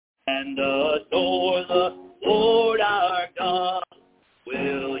and adore the Lord our God.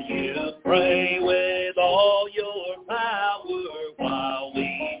 Will you pray with all your power while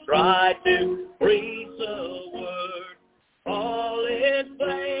we try to preach the word? All is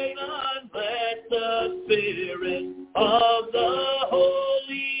vain unless the Spirit of the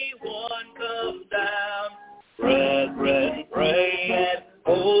Holy One comes down. Brethren, pray, and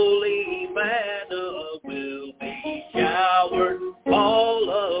holy manna will be showered all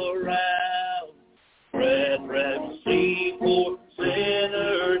around. Brethren, see for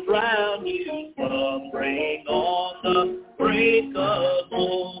sinners round you, slumbering on the brink of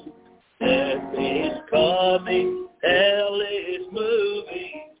woe. Death is coming, hell is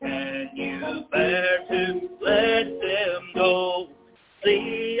moving, can you bear to let them go?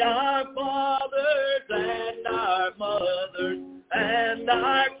 See our fathers and our mothers and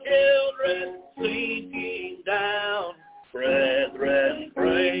our children sinking down. Brethren,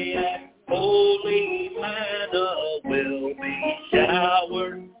 pray, and holy manna will be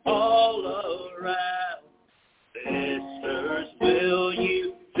showered all around. Sisters, will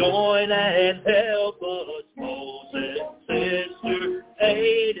you join and help us? Moses' sister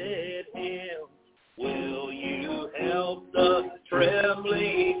aided him. Will you help the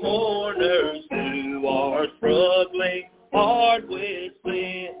trembling mourners who are struggling hard with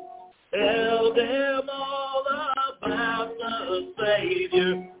sin? Tell them all about the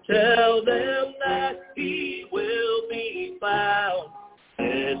Savior. Tell them that he will be found.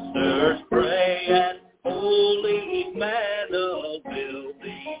 Sisters, pray, and holy manna will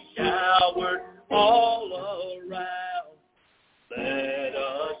be showered all around. Let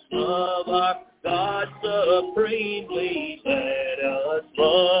us love our God supremely. Let us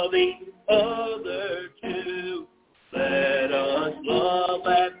love each other too. Let us love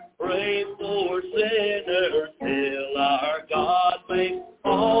and pray for sinners till our God makes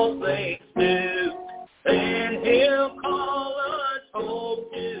all things new. In him call us home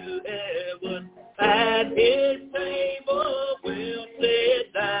to heaven, at his table we'll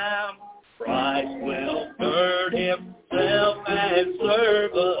sit down. Christ will gird himself and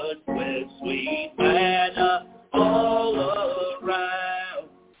serve us with sweet manna all around.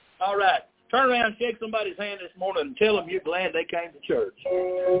 All right. Turn around and shake somebody's hand this morning and tell them you're glad they came to church.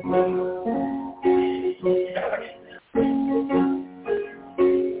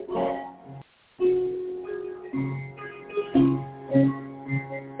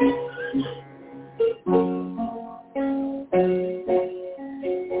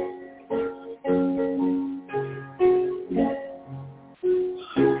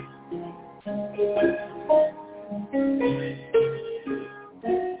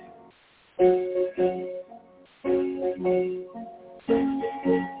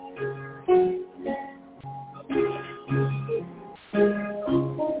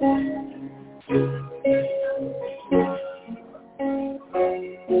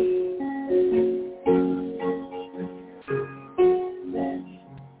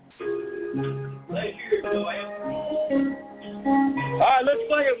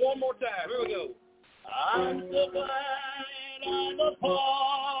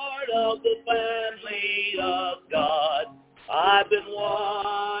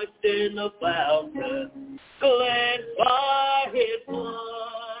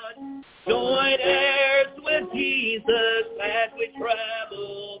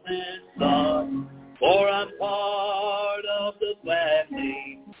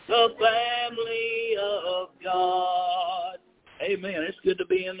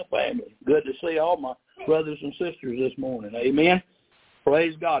 Brothers and sisters this morning. Amen.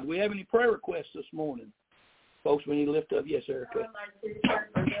 Praise God. Do we have any prayer requests this morning? Folks, we need to lift up. Yes, Erica.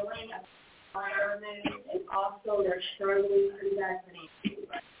 Also, they're struggling through vaccination.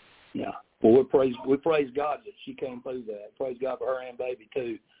 Yeah. Well, we praise God that she came through that. Praise God for her and baby,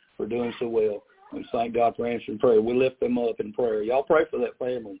 too, for doing so well. We thank God for answering prayer. We lift them up in prayer. Y'all pray for that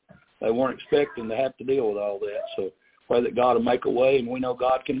family. They weren't expecting to have to deal with all that. So pray that God will make a way, and we know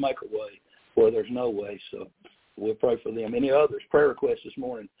God can make a way where there's no way. So we'll pray for them. Any others? Prayer requests this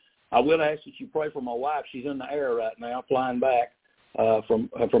morning. I will ask that you pray for my wife. She's in the air right now, flying back from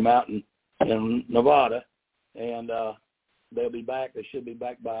out in Nevada, and they'll be back. They should be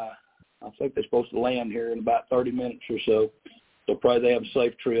back by, I think they're supposed to land here in about 30 minutes or so. So pray they have a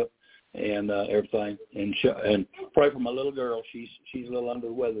safe trip and everything. And pray for my little girl. She's a little under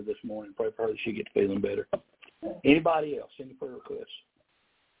the weather this morning. Pray for her that she gets feeling better. Anybody else? Any prayer requests?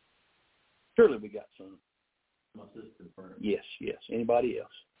 Surely we got some. My sister prayer. Yes. Anybody else?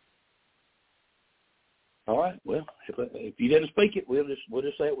 All right. Well, if you didn't speak it, we'll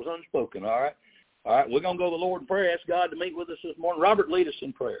just say it was unspoken. All right. We're gonna go to the Lord in prayer. Ask God to meet with us this morning. Robert, lead us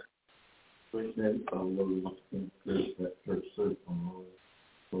in prayer. Appreciate it. Lord, we want to encourage that church service on Lord.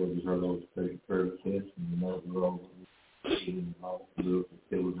 Lord, we heard all the take prayer test and the know we're all in all the little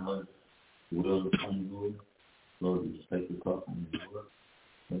killing heart. Will the Son, Lord. Lord, we just take the cup and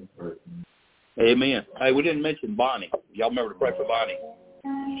the word. Amen. Hey, we didn't mention Bonnie. Y'all remember to pray for Bonnie.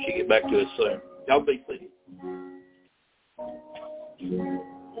 She'll get back to us soon. Y'all be seated.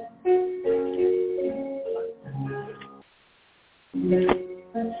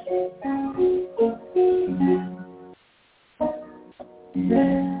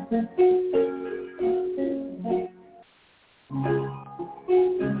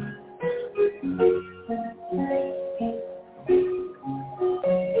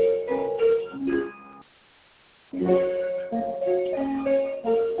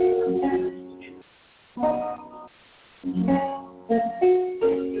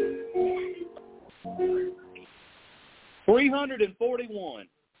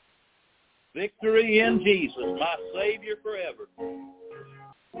 Victory in Jesus, my Savior forever.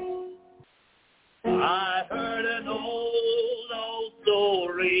 I heard an old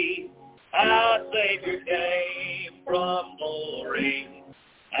story, our Savior came from glory,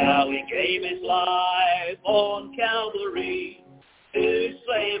 how he gave his life on Calvary to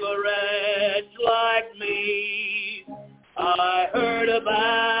save a wretch like me. I heard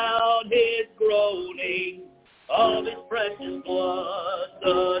about his groaning, of his precious blood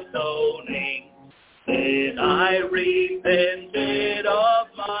atoning. Then I repented of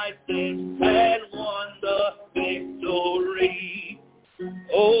my sins and won the victory.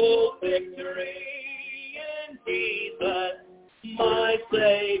 Oh, victory in Jesus, my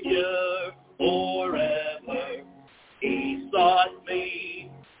Savior forever. He sought me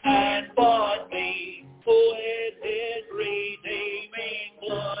and bought me with his redeeming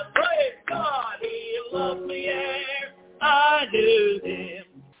blood. Praise God, he loved me ere I knew him,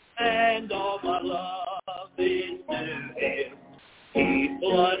 and all my love is to him. He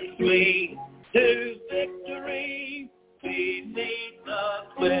plunged me to victory beneath the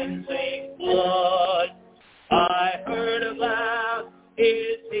cleansing blood. I heard about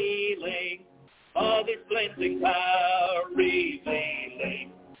his healing, of his cleansing power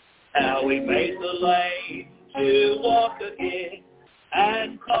revealing, how he made the lame to walk again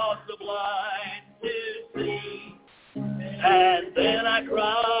and caused the blind to see. And then I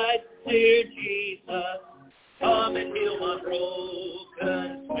cried, dear Jesus, come and heal my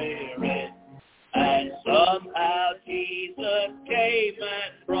broken spirit. And somehow Jesus came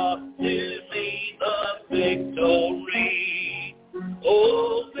and brought to me the victory.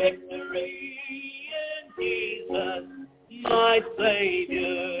 Oh, victory in Jesus, my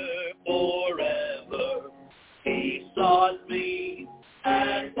Savior forever. He sought me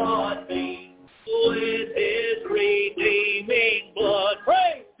and bought me with his redeeming blood.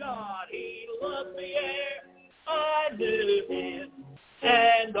 Praise God, he loved me ere I knew him,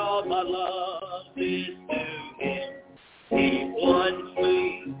 and all my love is to him. He plunged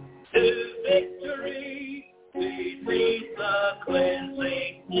me to victory beneath the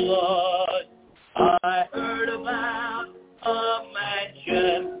cleansing blood. I heard about a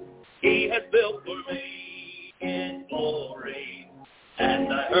mansion he has built for me in glory,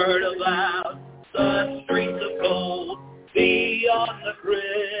 and I heard about the streets of gold beyond the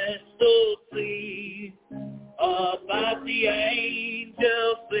crystal sea, about the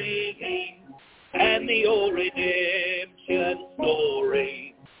angels singing and the old redemption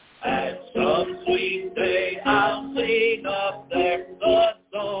story. And some sweet day I'll sing up there the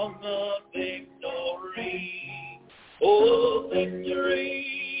song of victory. Oh,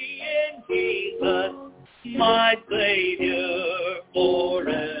 victory in Jesus, my Savior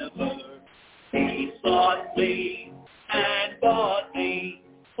forever. He sought me and bought me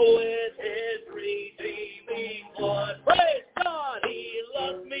with his redeeming blood. Praise God, he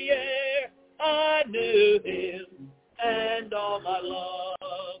loved me ere I knew him, and all my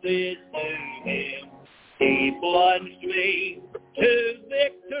love is to him. He plunged me to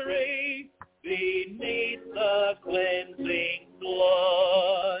victory beneath the cleansing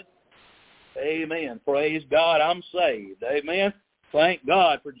blood. Amen. Praise God, I'm saved. Amen. Thank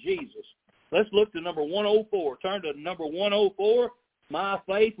God for Jesus. Let's look to number 104. Turn to number 104. My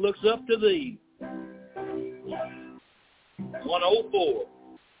faith looks up to thee. 104.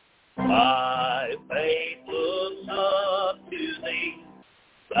 My faith looks up to thee,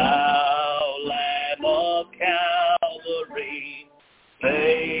 thou Lamb of Calvary,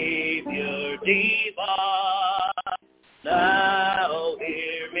 Savior divine. Now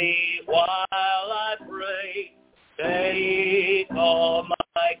hear me while I pray. Take all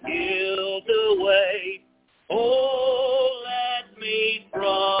my guilt away. Oh, let me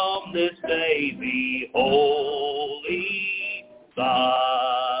from this day may be wholly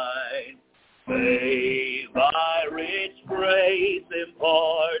thine. May thy rich grace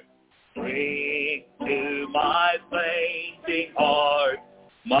impart strength to my fainting heart,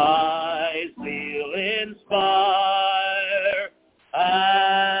 my zeal inspire,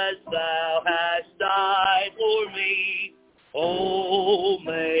 as thou hast died for me. Oh,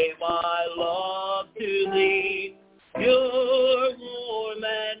 may my love to thee, pure, warm,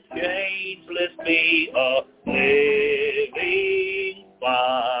 and changeless, be a living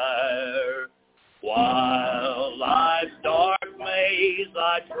fire. While life's dark maze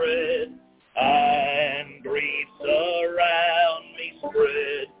I tread, and griefs around me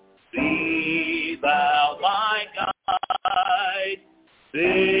spread, be thou my guide.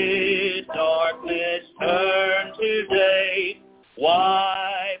 This darkness turn to day,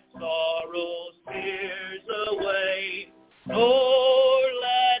 wipe sorrow's tears away, nor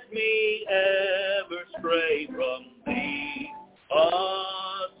let me ever stray from thee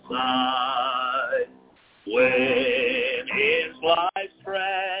aside. When is life's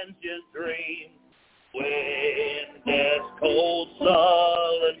transient dream, when death's cold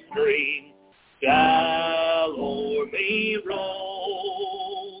sullen stream shall o'er me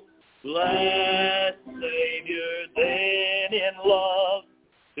roll, let Savior then in love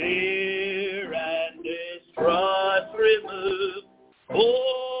fear and distrust remove.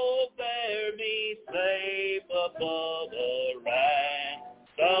 Oh, bear me safe above a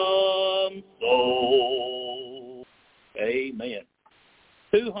ransomed soul. Amen.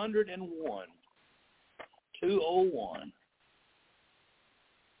 201. 201.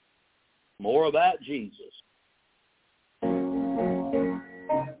 More about Jesus.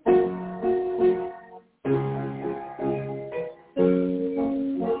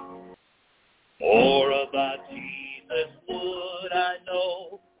 More about Jesus would I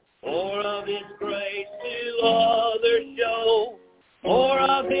know, more of his grace to others show, more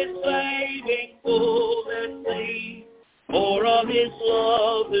of his saving fullness see, more of his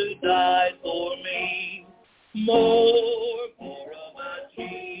love who died for me. More about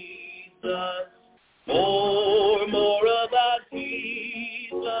Jesus, more about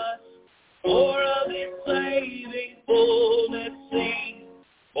Jesus, more of his saving fullness see,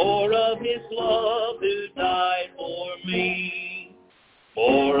 more of his love who died for me.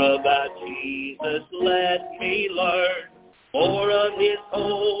 More about Jesus let me learn, more of his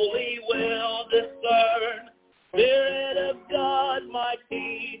holy will discern. Spirit of God, my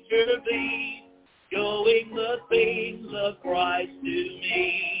teacher be, showing the things of Christ to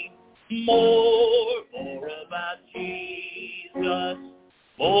me. More about Jesus,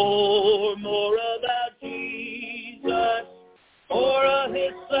 more about Jesus, more of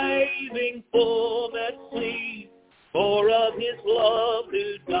his saving fullness see, more of his love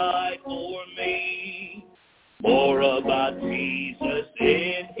who died for me. More about Jesus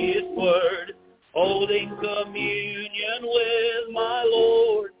in his word, holding communion with my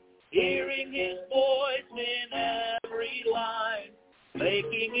Lord, hearing his voice in every line,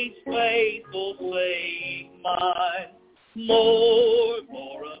 making each faithful saying mine. More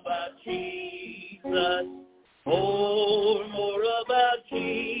about Jesus, more about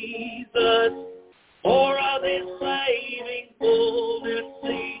Jesus, more of his saving fullness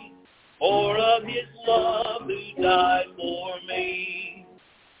see, more of his love who died for me.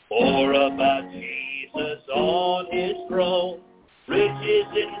 More about Jesus on his throne, riches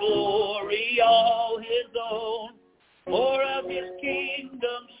and glory all his own. More of his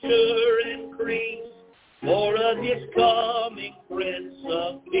kingdom sure increase, more of his coming Prince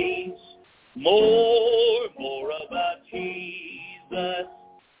of Peace. More about Jesus,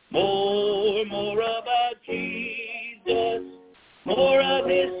 more about Jesus, more of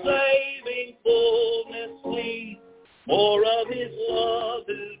his saving fullness see, more of his love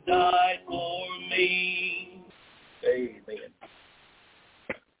who died for me. Amen.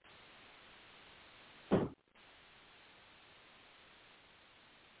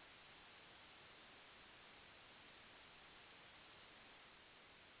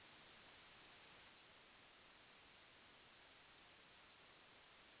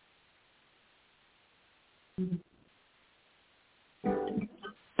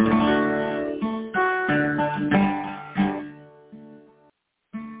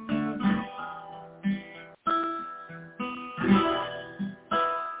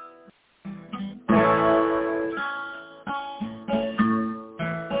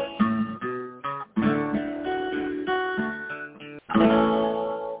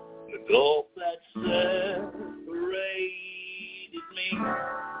 Gulf that separated me,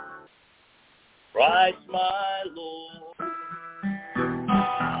 Christ my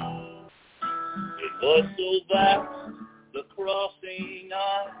but so vast the crossing I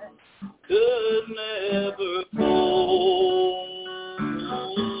could never go.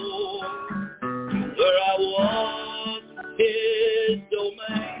 Where I was, his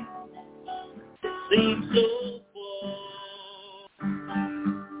domain, it seemed so far.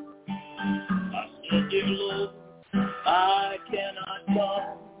 I said, dear Lord, I cannot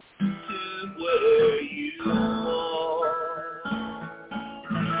come to where you are.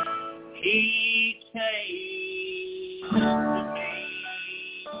 He came to me.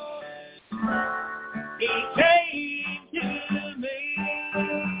 He came to me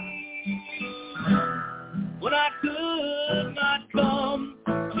when I could not come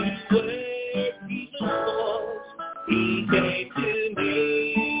to where Jesus was. He came to me.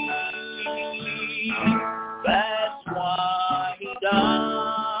 That's why he died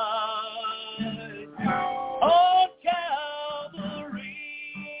on Calvary.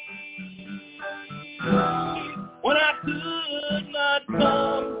 When I could not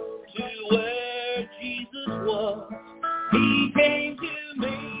come to where Jesus was, he came to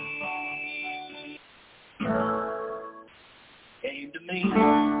me. Came to me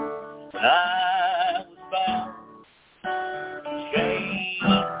when I was bound, chains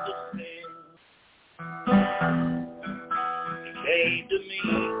of sin. He came to me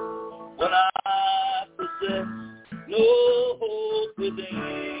when I possessed no hope within.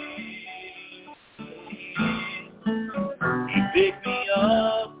 He picked me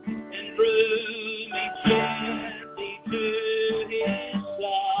up and drew me gently to his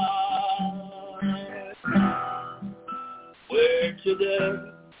side, where today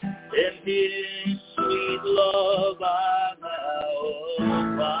in his sweet love I now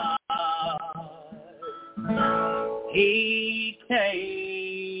abide. He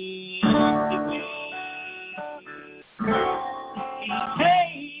came to me. He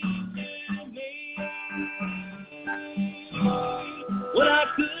came to me when I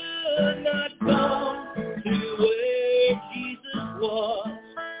could not come to where Jesus was.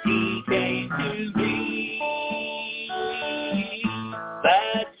 He came to me.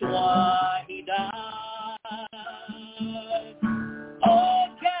 That's why he died on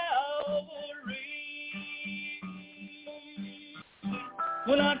Calvary.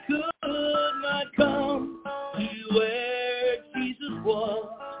 When I could not come to where Jesus was,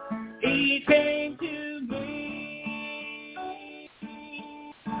 he came to me.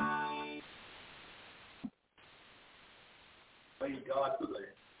 Praise God for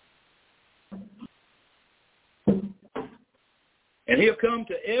that. And he'll come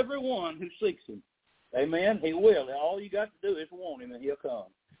to everyone who seeks him. Amen. He will. All you got to do is want him, and he'll come.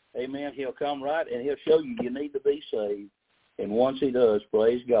 Amen. He'll come right, and he'll show you need to be saved. And once he does,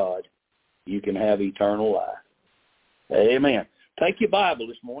 praise God, you can have eternal life. Amen. Take your Bible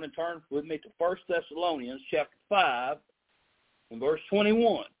this morning. Turn with me to 1 Thessalonians chapter 5 and verse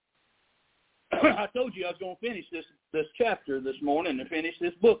 21. I told you I was going to finish this chapter this morning and finish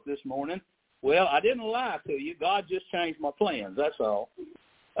this book this morning. Well, I didn't lie to you. God just changed my plans. That's all.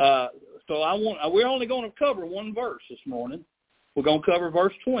 So we're only going to cover one verse this morning. We're going to cover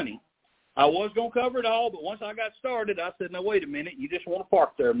verse 20. I was going to cover it all, but once I got started, I said, "No, wait a minute. You just want to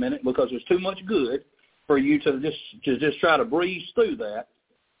park there a minute because there's too much good for you to just try to breeze through that."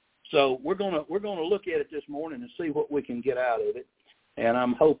 So we're going to look at it this morning and see what we can get out of it, and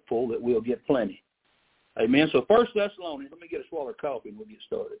I'm hopeful that we'll get plenty. Amen. So 1 Thessalonians, let me get a swallow of coffee and we'll get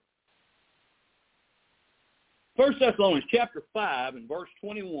started. 1 Thessalonians chapter 5 and verse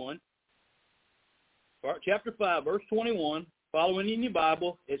 21. Chapter 5, verse 21, following in your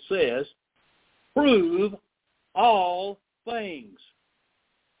Bible, it says, "Prove all things.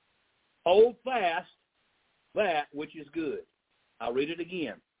 Hold fast that which is good." I'll read it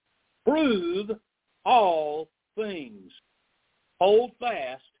again. Prove all things. Hold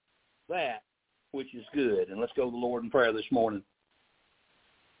fast that which is good. And let's go to the Lord in prayer this morning.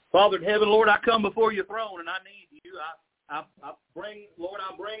 Father in heaven, Lord, I come before your throne and I need you. I bring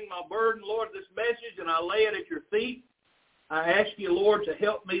my burden, Lord, this message, and I lay it at your feet. I ask you, Lord, to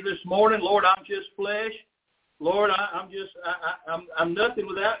help me this morning. Lord, I'm just flesh. Lord, I'm nothing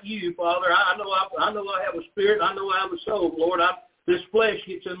without you, Father. I know I have a spirit. I know I have a soul, Lord. This flesh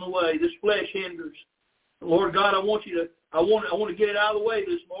gets in the way. This flesh hinders. Lord God, I want to get it out of the way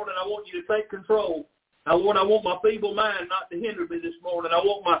this morning. I want you to take control. Lord, I want my feeble mind not to hinder me this morning. I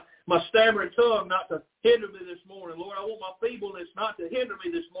want my stammering tongue not to hinder me this morning. Lord, I want my feebleness not to hinder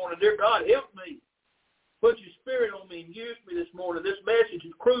me this morning. Dear God, help me. Put your spirit on me and use me this morning. This message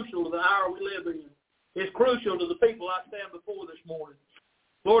is crucial to the hour we live in. It's crucial to the people I stand before this morning.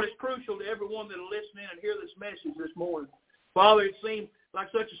 Lord, it's crucial to everyone that will listen in and hear this message this morning. Father, it seems like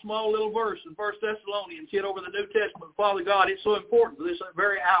such a small little verse in 1 Thessalonians, hit over the New Testament. Father God, it's so important for this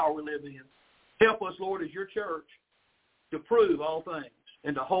very hour we live in. Help us, Lord, as your church, to prove all things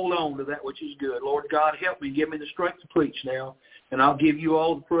and to hold on to that which is good. Lord God, help me. Give me the strength to preach now, and I'll give you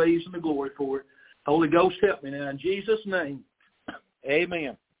all the praise and the glory for it. Holy Ghost, help me now. In Jesus' name,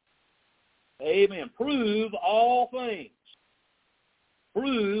 amen. Amen. Prove all things.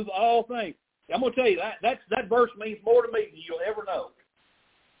 Prove all things. I'm going to tell you, that verse means more to me than you'll ever know.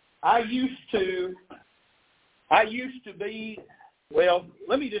 I used to be, well,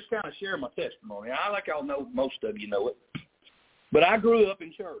 let me just kind of share my testimony. I like y'all know, most of you know it. But I grew up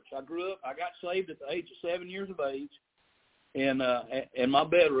in church. I got saved at the age of 7 years of age in my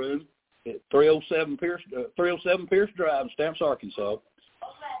bedroom at 307 Pierce Drive in Stamps, Arkansas.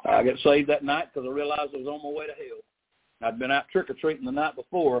 I got saved that night because I realized I was on my way to hell. I'd been out trick-or-treating the night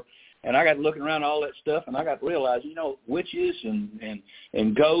before, and I got looking around all that stuff, and I got to realize, witches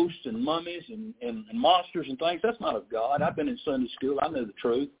and ghosts and mummies and monsters and things, that's not of God. I've been in Sunday school. I knew the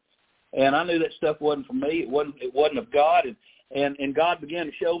truth. And I knew that stuff wasn't for me. It wasn't of God. And God began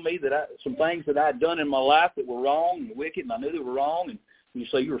to show me that some things that I had done in my life that were wrong and wicked, and I knew they were wrong. And you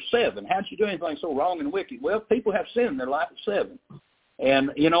say, you were 7. How did you do anything so wrong and wicked? Well, people have sin in their life at 7.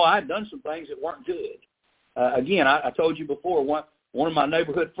 And, I had done some things that weren't good. Again, I told you before, one of my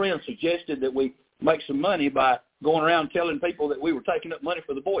neighborhood friends suggested that we make some money by going around telling people that we were taking up money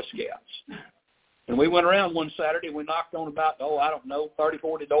for the Boy Scouts. And we went around one Saturday, we knocked on about, 30,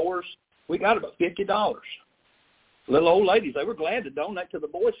 40 doors. We got about $50. Little old ladies, they were glad to donate to the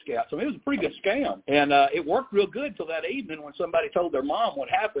Boy Scouts. I mean, it was a pretty good scam. And it worked real good till that evening when somebody told their mom what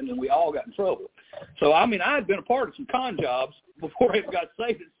happened, and we all got in trouble. So, I had been a part of some con jobs before I even got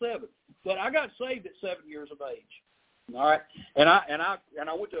saved at 7. But I got saved at 7 years of age. All right, and I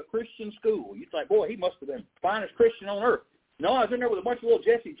went to a Christian school. You think, boy, he must have been the finest Christian on earth. No, I was in there with a bunch of little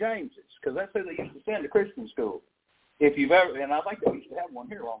Jesse Jameses, because that's who they used to send to Christian school. If you've ever, and I think they used to have one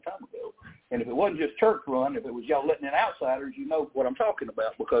here a long time ago. And if it wasn't just church run, if it was y'all letting in outsiders, you know what I'm talking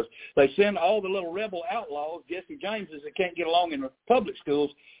about, because they send all the little rebel outlaws, Jesse Jameses, that can't get along in the public schools,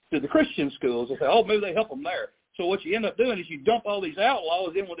 to the Christian schools. They say, oh, maybe they help them there. So what you end up doing is you dump all these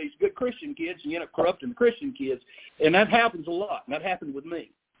outlaws in with these good Christian kids, and you end up corrupting the Christian kids. And that happens a lot, and that happened with me.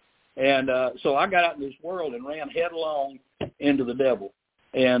 And so I got out in this world and ran headlong into the devil.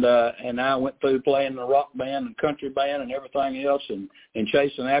 And I went through playing the rock band and country band and everything else, and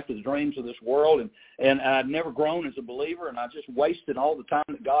chasing after the dreams of this world. And I'd never grown as a believer, and I just wasted all the time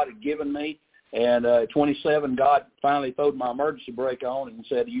that God had given me. And at 27, God finally throwed my emergency brake on and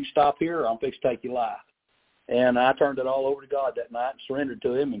said, you stop here or I'm fixing to take your life. And I turned it all over to God that night and surrendered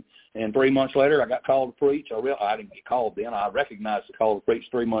to him. And 3 months later, I got called to preach. I didn't get called then. I recognized the call to preach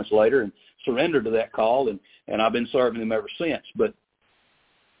 3 months later and surrendered to that call, and I've been serving him ever since. But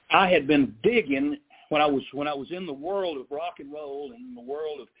I had been digging when I was in the world of rock and roll and in the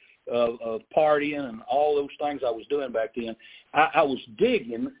world of partying and all those things I was doing back then. I was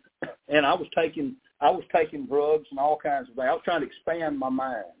digging, and I was taking drugs and all kinds of things. I was trying to expand my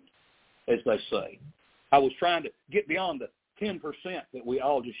mind, as they say. I was trying to get beyond the 10% that we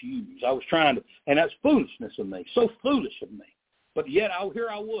all just use. I was trying to, and that's foolishness of me, so foolish of me. But yet here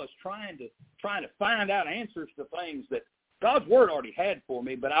I was trying to find out answers to things that God's word already had for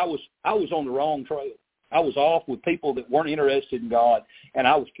me, but I was on the wrong trail. I was off with people that weren't interested in God, and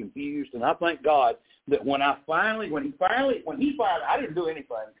I was confused. And I thank God that when he finally, I didn't do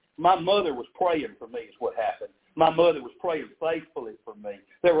anything. My mother was praying for me is what happened. My mother was praying faithfully for me.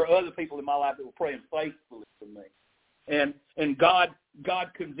 There were other people in my life that were praying faithfully for me. And God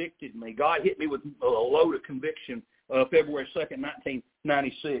convicted me. God hit me with a load of conviction February 2nd,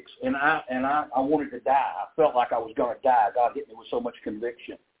 1996, and I wanted to die. I felt like I was going to die. God hit me with so much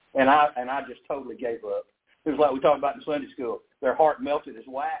conviction, and I just totally gave up. It was like we talked about in Sunday school. Their heart melted as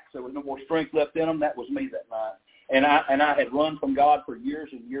wax. There was no more strength left in them. That was me that night. And I had run from God for years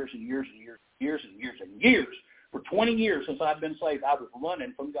and years and years and years and years and years and years. For 20 years since I'd been saved, I was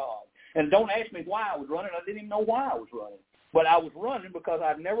running from God. And don't ask me why I was running. I didn't even know why I was running. But I was running because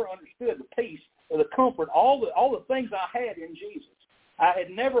I'd never understood the peace or the comfort, all the things I had in Jesus. I had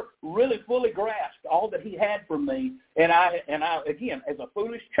never really fully grasped all that he had for me. And I again, as a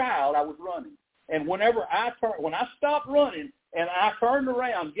foolish child, I was running. And when I stopped running and I turned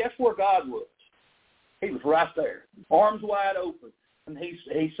around, guess where God was? He was right there, arms wide open. And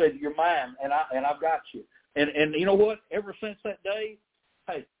he said, you're mine, and I've got you. And you know what? Ever since that day,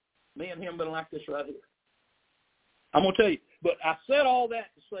 hey, me and him been like this right here. I'm going to tell you. But I said all that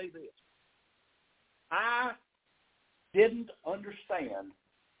to say this. I didn't understand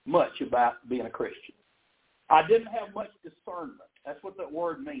much about being a Christian. I didn't have much discernment. That's what that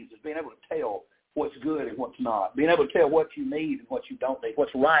word means, is being able to tell what's good and what's not, being able to tell what you need and what you don't need,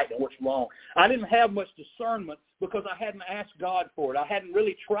 what's right and what's wrong. I didn't have much discernment because I hadn't asked God for it. I hadn't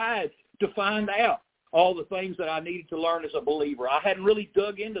really tried to find out all the things that I needed to learn as a believer. I hadn't really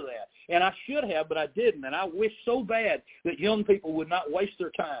dug into that. And I should have, but I didn't. And I wish so bad that young people would not waste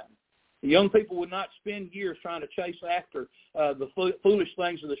their time. Young people would not spend years trying to chase after the foolish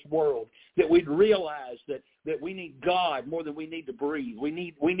things of this world, that we'd realize that we need God more than we need to breathe. We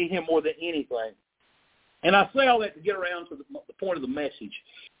need him more than anything. And I say all that to get around to the point of the message.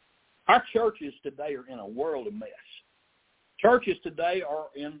 Our churches today are in a world of mess. Churches today are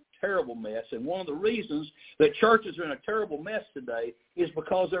in terrible mess, and one of the reasons that churches are in a terrible mess today is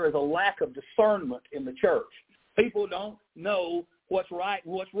because there is a lack of discernment in the church. People don't know what's right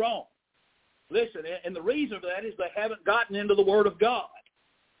and what's wrong. Listen, and the reason for that is they haven't gotten into the Word of God.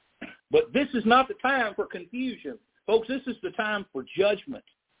 But this is not the time for confusion. Folks, this is the time for judgment.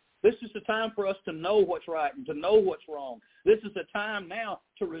 This is the time for us to know what's right and to know what's wrong. This is the time now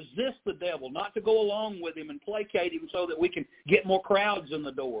to resist the devil, not to go along with him and placate him so that we can get more crowds in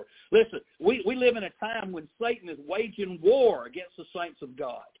the door. Listen, we live in a time when Satan is waging war against the saints of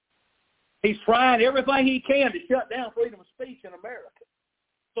God. He's trying everything he can to shut down freedom of speech in America.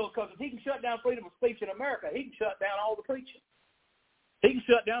 So, because if he can shut down freedom of speech in America, he can shut down all the preaching. He can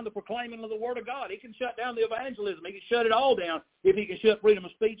shut down the proclaiming of the Word of God. He can shut down the evangelism. He can shut it all down if he can shut freedom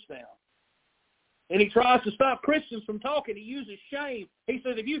of speech down. And he tries to stop Christians from talking. He uses shame. He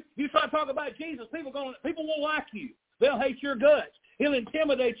says, if you try to talk about Jesus, people won't like you. They'll hate your guts. He'll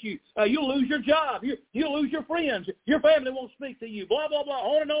intimidate you. You'll lose your job. You'll lose your friends. Your family won't speak to you. Blah, blah, blah,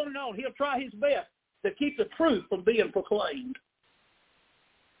 on and on and on. He'll try his best to keep the truth from being proclaimed.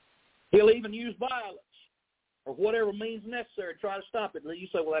 He'll even use violence or whatever means necessary to try to stop it. And you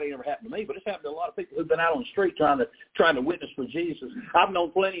say, well, that ain't ever happened to me. But it's happened to a lot of people who've been out on the street trying to witness for Jesus. I've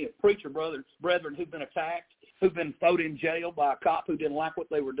known plenty of preacher brethren who've been attacked, who've been thrown in jail by a cop who didn't like what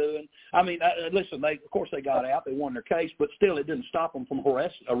they were doing. I mean, listen, of course they got out. They won their case, but still it didn't stop them from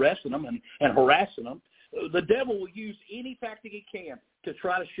arresting them and harassing them. The devil will use any tactic he can to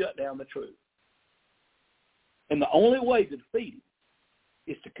try to shut down the truth. And the only way to defeat him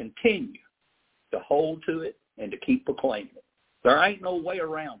is to continue to hold to it and to keep proclaiming it. There ain't no way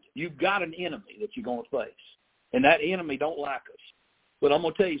around it. You've got an enemy that you're going to face, and that enemy don't like us. But I'm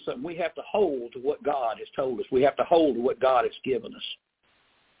going to tell you something. We have to hold to what God has told us. We have to hold to what God has given us.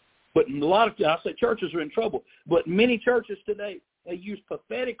 But a lot of times, I say churches are in trouble, but many churches today, they use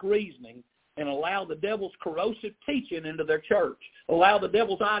pathetic reasoning and allow the devil's corrosive teaching into their church, allow the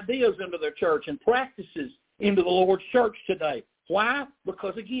devil's ideas into their church and practices into the Lord's church today. Why?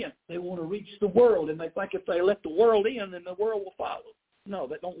 Because, again, they want to reach the world, and they think if they let the world in, then the world will follow. No,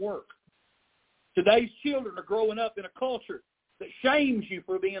 that don't work. Today's children are growing up in a culture that shames you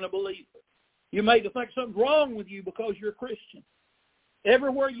for being a believer. You're made to think something's wrong with you because you're a Christian.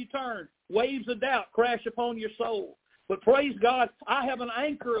 Everywhere you turn, waves of doubt crash upon your soul. But praise God, I have an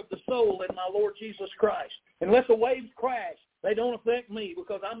anchor of the soul in my Lord Jesus Christ. And let the waves crash, they don't affect me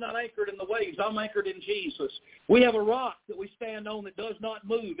because I'm not anchored in the waves. I'm anchored in Jesus. We have a rock that we stand on that does not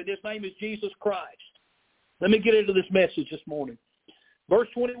move, and his name is Jesus Christ. Let me get into this message this morning. Verse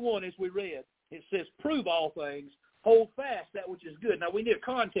 21, as we read, it says, prove all things, hold fast that which is good. Now, we need a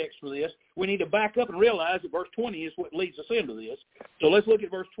context for this. We need to back up and realize that verse 20 is what leads us into this. So let's look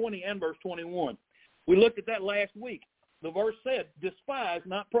at verse 20 and verse 21. We looked at that last week. The verse said, despise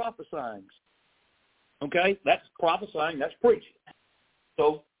not prophesying. Okay, that's prophesying, that's preaching.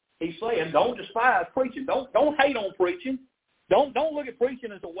 So he's saying, don't despise preaching. Don't hate on preaching. Don't look at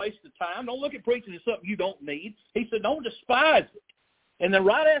preaching as a waste of time. Don't look at preaching as something you don't need. He said, don't despise it. And then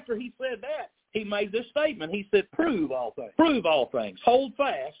right after he said that, he made this statement. He said, prove all things. Prove all things. Hold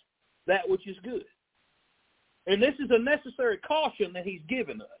fast that which is good. And this is a necessary caution that he's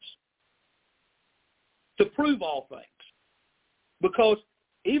given us, to prove all things. Because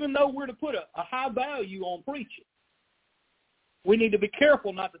even though we're to put a high value on preaching, we need to be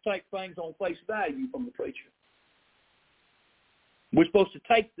careful not to take things on face value from the preacher. We're supposed to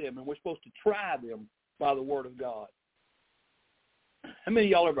take them, and we're supposed to try them by the Word of God. How many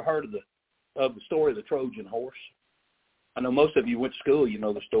of y'all ever heard of the story of the Trojan horse? I know most of you went to school, you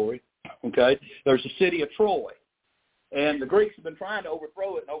know the story. Okay? There's the city of Troy, and the Greeks have been trying to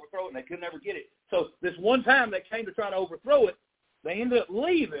overthrow it, and they could never get it. So this one time they came to try to overthrow it. They ended up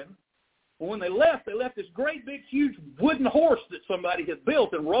leaving. But when they left this great big huge wooden horse that somebody had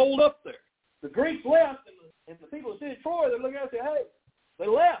built and rolled up there. The Greeks left, and the people of the city of Troy, they're looking at it and say, hey, they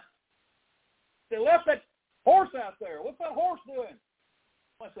left. They left that horse out there. What's that horse doing?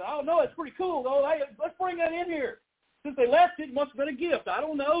 I said, oh, no, it's pretty cool, though. Hey, let's bring that in here. Since they left it, must have been a gift. I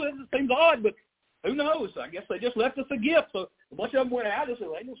don't know. It seems odd, but who knows? I guess they just left us a gift. So a bunch of them went out and said,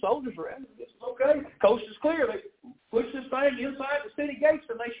 ain't no soldiers around. I guess it's okay. Coast is clear. They pushed this thing inside the city gates,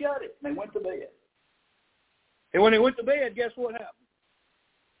 and they shut it. And they went to bed. And when they went to bed, guess what happened?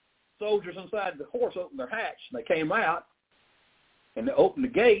 Soldiers inside the horse opened their hatch, and they came out, and they opened the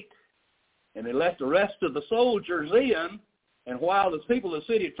gate, and they let the rest of the soldiers in, and while the people of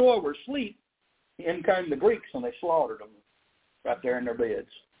the city of Troy were asleep, in came the Greeks, and they slaughtered them right there in their beds.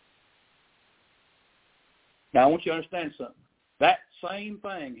 Now, I want you to understand something. That same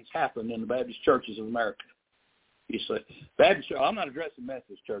thing has happened in the Baptist churches of America. You see, I'm not addressing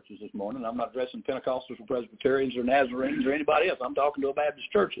Methodist churches this morning. I'm not addressing Pentecostals or Presbyterians or Nazarenes or anybody else. I'm talking to a Baptist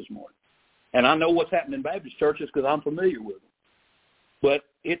church this morning. And I know what's happening in Baptist churches because I'm familiar with them. But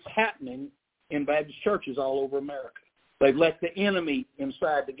it's happening in Baptist churches all over America. They've let the enemy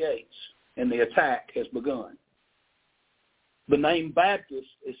inside the gates, and the attack has begun. The name Baptist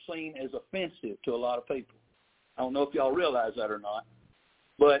is seen as offensive to a lot of people. I don't know if y'all realize that or not,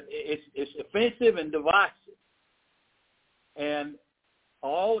 but it's offensive and divisive. And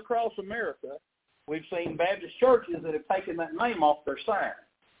all across America, we've seen Baptist churches that have taken that name off their sign.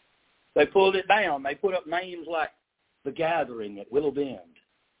 They pulled it down. They put up names like The Gathering at Willow Bend,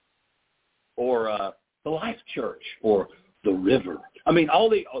 or the Life Church, or The River. I mean, all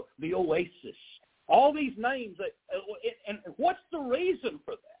the Oasis. All these names. And what's the reason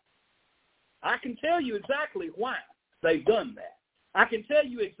for that? I can tell you exactly why they've done that. I can tell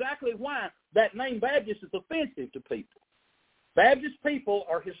you exactly why that name Baptist is offensive to people. Baptist people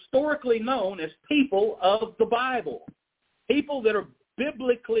are historically known as people of the Bible, people that are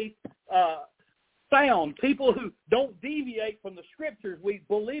biblically sound, people who don't deviate from the Scriptures. We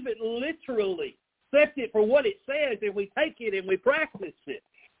believe it literally, accept it for what it says, and we take it and we practice it.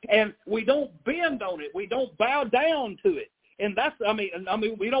 And we don't bend on it. We don't bow down to it. And that's, I mean,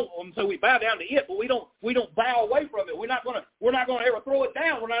 we don't. So we bow down to it, but we don't bow away from it. We're not gonna ever throw it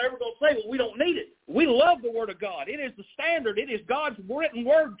down. We're not ever gonna say, well, we don't need it. We love the Word of God. It is the standard. It is God's written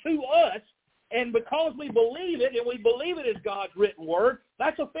Word to us, and because we believe it, and we believe it is God's written Word,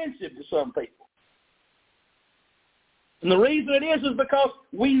 that's offensive to some people. And the reason it is because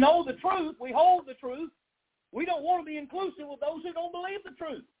we know the truth. We hold the truth. We don't want to be inclusive with those who don't believe the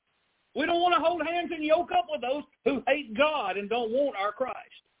truth. We don't want to hold hands and yoke up with those who hate God and don't want our Christ.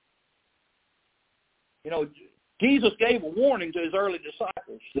 You know, Jesus gave a warning to his early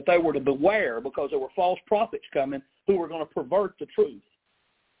disciples that they were to beware because there were false prophets coming who were going to pervert the truth.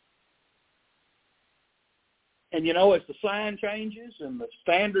 And, you know, as the sign changes and the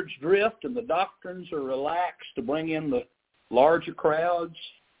standards drift and the doctrines are relaxed to bring in the larger crowds,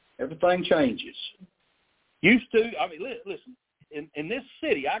 everything changes. Used to, I mean, listen, in this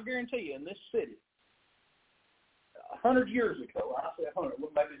city, I guarantee you, in this city, 100 years ago, I say 100,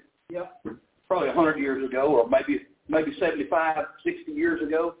 well, probably 100 years ago, or maybe 75, 60 years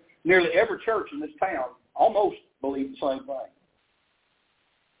ago, nearly every church in this town almost believed the same thing.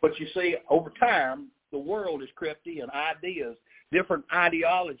 But you see, over time, the world has crept in. Ideas, different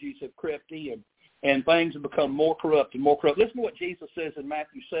ideologies have crept in, and things have become more corrupt and more corrupt. Listen to what Jesus says in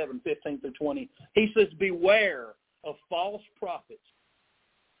Matthew 7:15-20. He says, beware of false prophets.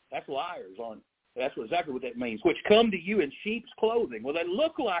 That's liars, aren't they? That's exactly what that means. Which come to you in sheep's clothing. Well, they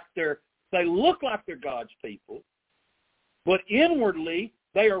look like they're God's people, but inwardly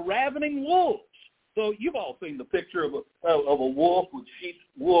they are ravening wolves. So you've all seen the picture of a wolf with sheep's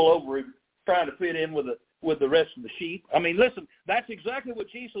wool over him, trying to fit in with the rest of the sheep. I mean, listen, that's exactly what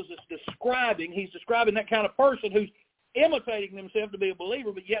Jesus is describing. He's describing that kind of person who's imitating themselves to be a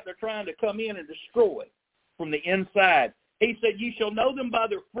believer, but yet they're trying to come in and destroy from the inside. He said, you shall know them by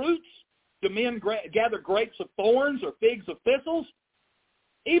their fruits. Do men gather grapes of thorns or figs of thistles?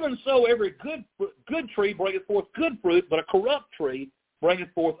 Even so, every good tree bringeth forth good fruit, but a corrupt tree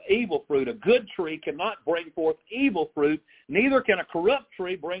bringeth forth evil fruit. A good tree cannot bring forth evil fruit, neither can a corrupt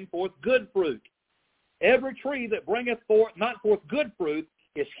tree bring forth good fruit. Every tree that bringeth forth not forth good fruit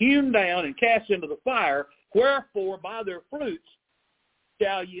is hewn down and cast into the fire. Wherefore, by their fruits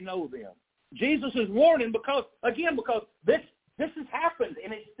shall ye know them. Jesus is warning because this has happened,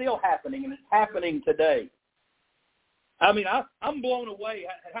 and it's still happening, and it's happening today. I mean, I'm blown away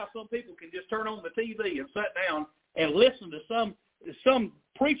at how some people can just turn on the TV and sit down and listen to some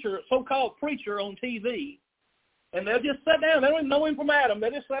preacher, so-called preacher on TV, and they'll just sit down. They don't even know him from Adam. They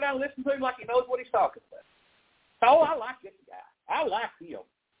just sit down and listen to him like he knows what he's talking about. Oh, I like this guy. I like him.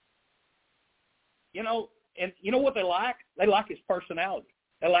 You know, and you know what they like? They like his personality.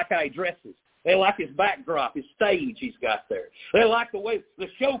 They like how he dresses. They like his backdrop, his stage he's got there. They like the way the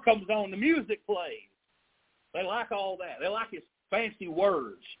show comes on, the music plays. They like all that. They like his fancy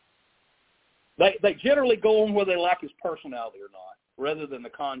words. They generally go on whether they like his personality or not, rather than the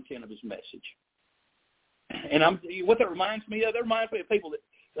content of his message. And what that reminds me of, of people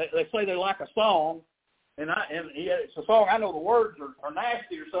that they say they like a song, and it's a song I know the words are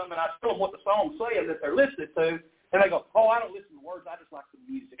nasty or something, and I tell them what the song's saying that they're listening to, and they go, oh, I don't listen to the words, I just like the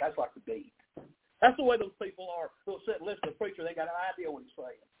music, I just like the beat. That's the way those people are. They'll sit and listen to the preacher, they got an idea what he's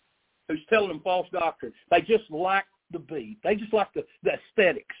saying, who's telling them false doctrine. They just like the beat. They just like the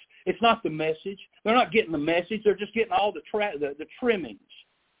aesthetics. It's not the message. They're not getting the message. They're just getting all the trimmings.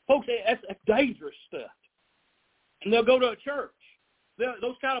 Folks, that's dangerous stuff. And they'll go to a church.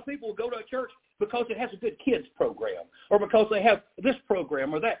 Those kind of people will go to a church because it has a good kids program or because they have this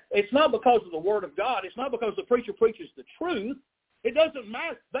program or that. It's not because of the Word of God. It's not because the preacher preaches the truth. It doesn't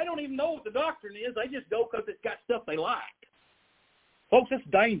matter. They don't even know what the doctrine is. They just go because it's got stuff they like. Folks, it's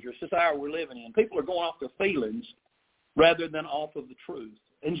dangerous, this hour we're living in. People are going off their feelings rather than off of the truth.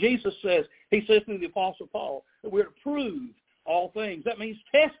 And Jesus says, he says through the Apostle Paul, that we're to prove all things. That means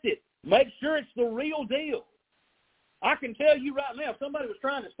test it. Make sure it's the real deal. I can tell you right now, if somebody was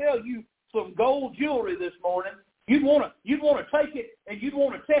trying to sell you some gold jewelry this morning, you'd want to take it and you'd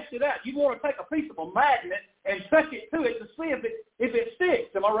want to test it out. You'd want to take a piece of a magnet and touch it to it to see if it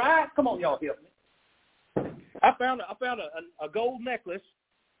sticks. Am I right? Come on, y'all, help me. I found a gold necklace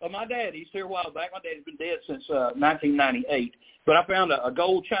of my daddy's here a while back. My daddy's been dead since 1998. But I found a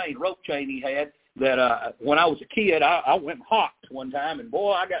gold chain, rope chain he had that when I was a kid, I went and hocked one time, and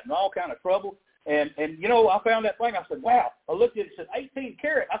boy, I got in all kind of trouble. And you know, I found that thing. I said, wow. I looked at it, it said 18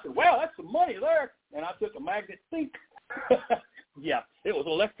 karat. I said, wow, that's some money there. And I took a magnet, think. Yeah, it was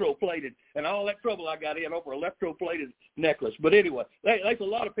electroplated, and all that trouble I got in over electroplated necklace. But anyway, there's a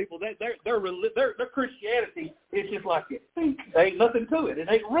lot of people. Their Christianity is just like it. There ain't nothing to it. It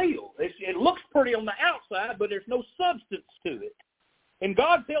ain't real. It looks pretty on the outside, but there's no substance to it. And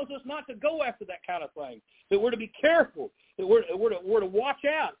God tells us not to go after that kind of thing. That we're to be careful. That we're to watch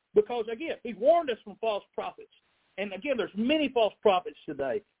out because again, He warned us from false prophets. And again, there's many false prophets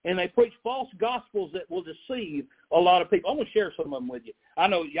today, and they preach false gospels that will deceive a lot of people. I'm going to share some of them with you. I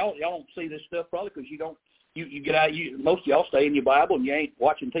know y'all don't see this stuff probably because you don't. You get out. Most of y'all stay in your Bible and you ain't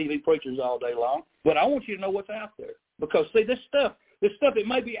watching TV preachers all day long. But I want you to know what's out there because see this stuff. It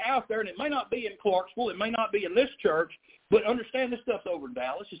may be out there and it may not be in Clarksville. It may not be in this church. But understand this stuff's over in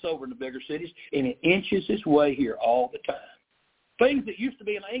Dallas. It's over in the bigger cities, and it inches its way here all the time. Things that used to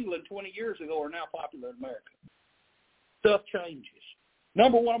be in England 20 years ago are now popular in America. Stuff changes.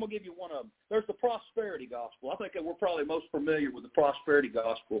 Number one, I'm going to give you one of them. There's the prosperity gospel. I think that we're probably most familiar with the prosperity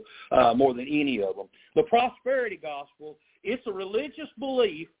gospel more than any of them. The prosperity gospel, it's a religious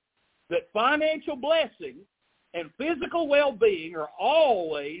belief that financial blessing and physical well-being are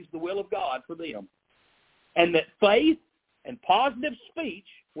always the will of God for them. And that faith and positive speech,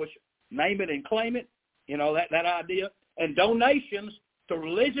 which name it and claim it, you know, that idea, and donations to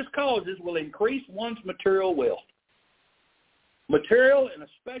religious causes will increase one's material wealth. Material and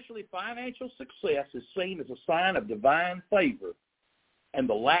especially financial success is seen as a sign of divine favor, and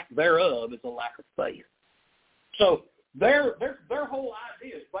the lack thereof is a lack of faith. So their whole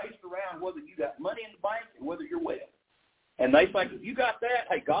idea is based around whether you got money in the bank and whether you're well. And they think if you got that,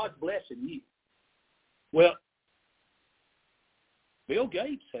 hey, God's blessing you. Well, Bill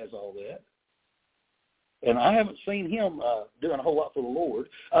Gates has all that, and I haven't seen him doing a whole lot for the Lord.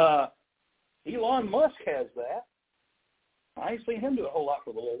 Elon Musk has that. I ain't seen him do a whole lot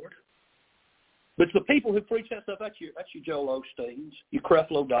for the Lord. But it's the people who preach that stuff, that's your Joel Osteens, your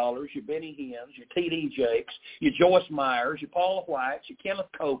Creflo Dollars, your Benny Hinn's, your T.D. Jakes, your Joyce Myers, your Paula Whites, your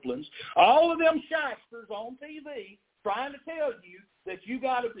Kenneth Copelands, all of them shysters on TV trying to tell you that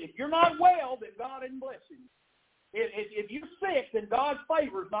if you're not well, then God isn't blessing you. If you're sick, then God's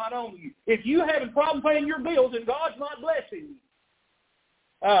favor is not on you. If you having a problem paying your bills, then God's not blessing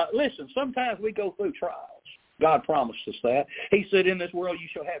you. Listen, sometimes we go through trials. God promised us that. He said, in this world you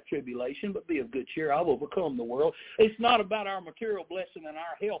shall have tribulation, but be of good cheer. I will overcome the world. It's not about our material blessing and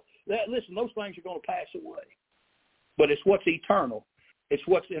our health. Listen, those things are going to pass away. But it's what's eternal. It's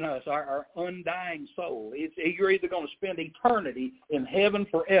what's in us, our undying soul. You're either going to spend eternity in heaven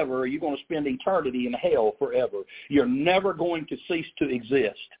forever or you're going to spend eternity in hell forever. You're never going to cease to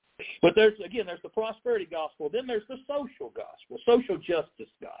exist. But there's the prosperity gospel. Then there's the social gospel, social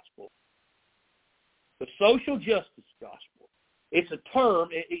justice gospel. The social justice gospel. It's a term.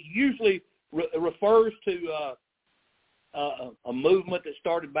 It usually refers to a movement that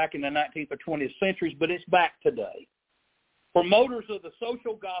started back in the 19th or 20th centuries, but it's back today. Promoters of the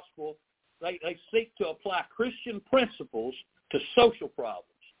social gospel they seek to apply Christian principles to social problems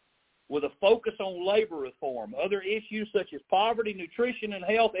with a focus on labor reform, other issues such as poverty, nutrition and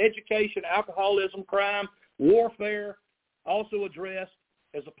health, education, alcoholism, crime, warfare, also addressed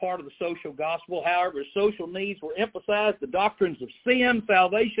as a part of the social gospel. However, social needs were emphasized. The doctrines of sin,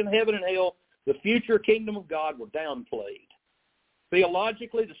 salvation, heaven and hell, the future kingdom of God were downplayed.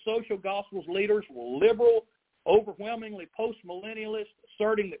 Theologically, the social gospel's leaders were liberal, overwhelmingly post-millennialist,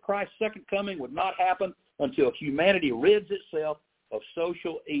 asserting that Christ's second coming would not happen until humanity rids itself of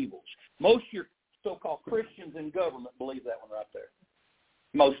social evils. Most of your so-called Christians in government believe that one right there.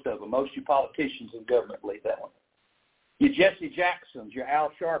 Most of them. Most of you politicians in government believe that one. Your Jesse Jacksons, your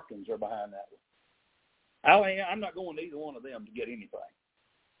Al Sharptons are behind that one. I'm not going to either one of them to get anything.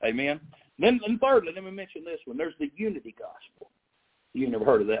 Amen? Then, and thirdly, let me mention this one. There's the unity gospel. You've never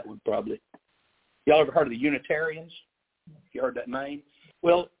heard of that one, probably. Y'all ever heard of the Unitarians? You heard that name?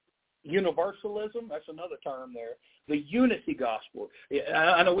 Well, universalism, that's another term there. The unity gospel.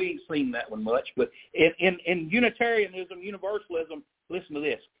 I know we ain't seen that one much, but in Unitarianism, universalism, listen to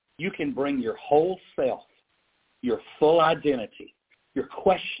this. You can bring your whole self, your full identity, your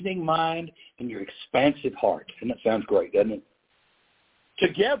questioning mind, and your expansive heart. And that sounds great, doesn't it?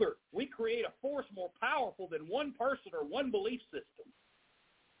 Together, we create a force more powerful than one person or one belief system.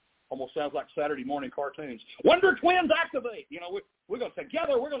 Almost sounds like Saturday morning cartoons. Wonder Twins activate. You know, we're going to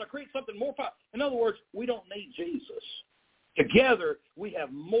together. We're going to create something more powerful. In other words, we don't need Jesus. Together, we have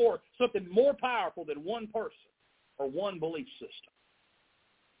something more powerful than one person or one belief system.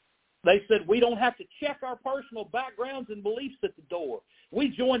 They said we don't have to check our personal backgrounds and beliefs at the door. We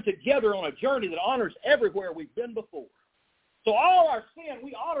join together on a journey that honors everywhere we've been before. So all our sin,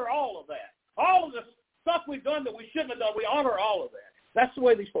 we honor all of that. All of the stuff we've done that we shouldn't have done, we honor all of that. That's the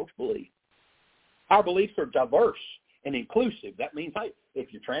way these folks believe. Our beliefs are diverse and inclusive. That means, hey,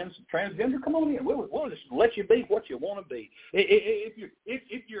 if you're transgender, come on in. We'll just let you be what you want to be. If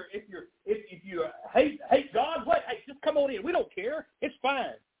you hate God, hey, just come on in. We don't care. It's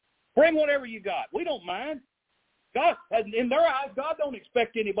fine. Bring whatever you got. We don't mind. God, in their eyes, God don't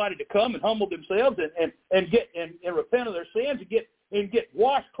expect anybody to come and humble themselves and repent of their sins and get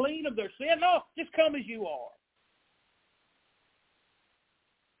washed clean of their sin. No, just come as you are.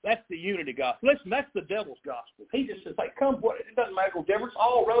 That's the unity gospel. Listen, that's the devil's gospel. He just says, hey, come, it doesn't make no difference.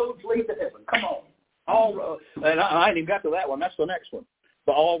 All roads lead to heaven. Come on. All roads. And I ain't even got to that one. That's the next one.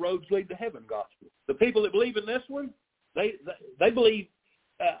 The all roads lead to heaven gospel. The people that believe in this one, they believe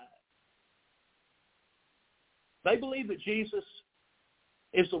that Jesus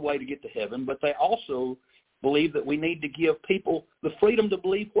is the way to get to heaven, but they also believe that we need to give people the freedom to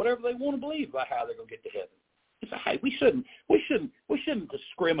believe whatever they want to believe about how they're going to get to heaven. Hey, we shouldn't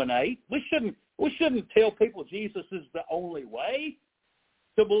discriminate. We shouldn't tell people Jesus is the only way.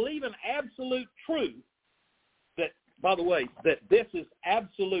 To believe in absolute truth, that, by the way, that this is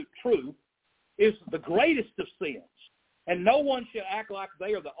absolute truth, is the greatest of sins. And no one should act like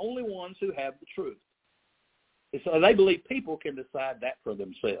they are the only ones who have the truth. And so they believe people can decide that for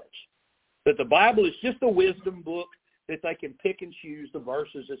themselves. That the Bible is just a wisdom book that they can pick and choose the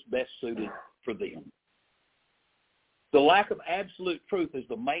verses that's best suited for them. The lack of absolute truth is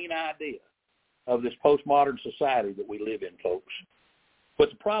the main idea of this postmodern society that we live in, folks. But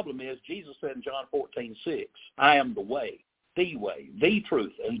the problem is, Jesus said in John 14:6, I am the way, the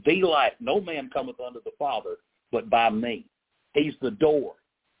truth, and the life. No man cometh unto the Father but by me. He's the door.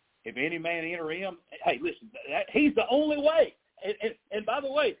 If any man enter him, hey, listen, he's the only way. And by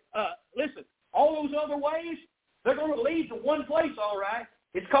the way, listen, all those other ways, they're going to lead to one place, all right.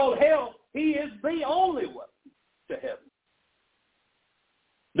 It's called hell. He is the only way to heaven.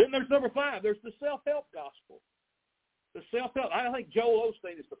 Then there's number 5. There's the self-help gospel. The self-help. I think Joel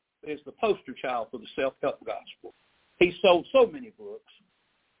Osteen is the poster child for the self-help gospel. He sold so many books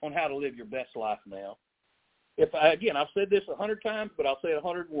on how to live your best life now. Again, I've said this 100 times, but I'll say it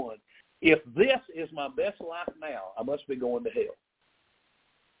 101. If this is my best life now, I must be going to hell.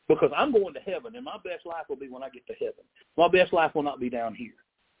 Because I'm going to heaven, and my best life will be when I get to heaven. My best life will not be down here.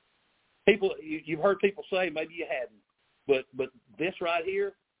 People, you've heard people say, maybe you hadn't, but this right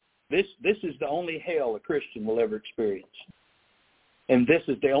here, this is the only hell a Christian will ever experience. And this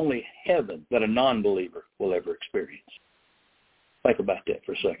is the only heaven that a non-believer will ever experience. Think about that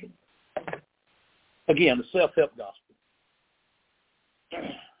for a second. Again, the self-help gospel.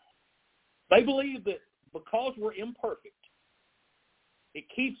 They believe that because we're imperfect, it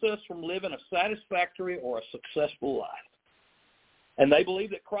keeps us from living a satisfactory or a successful life. And they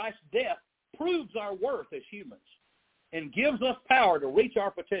believe that Christ's death proves our worth as humans and gives us power to reach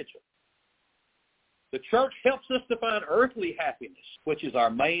our potential. The church helps us to find earthly happiness, which is our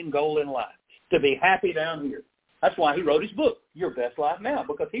main goal in life, to be happy down here. That's why he wrote his book, Your Best Life Now,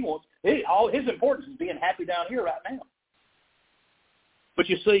 because all his importance is being happy down here right now. But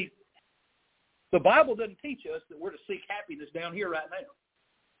you see, the Bible doesn't teach us that we're to seek happiness down here right now.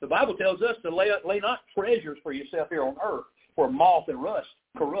 The Bible tells us to lay not treasures for yourself here on earth, where moth and rust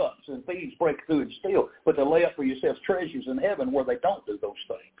corrupts and thieves break through and steal, but to lay up for yourselves treasures in heaven where they don't do those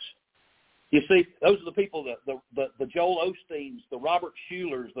things. You see, those are the people, the Joel Osteens, the Robert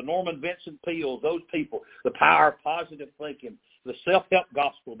Schulers, the Norman Vincent Peales, those people, the power of positive thinking, the self-help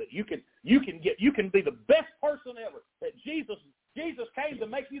gospel that you can be the best person ever. That Jesus came to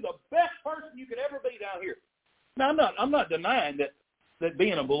make you the best person you could ever be down here. Now, I'm not denying that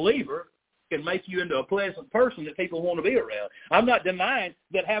being a believer can make you into a pleasant person that people want to be around. I'm not denying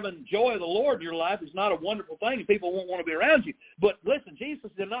that having joy of the Lord in your life is not a wonderful thing and people won't want to be around you. But listen,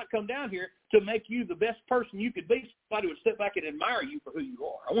 Jesus did not come down here to make you the best person you could be. Somebody would sit back and admire you for who you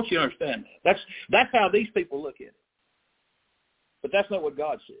are. I want you to understand that. That's how these people look at it. But that's not what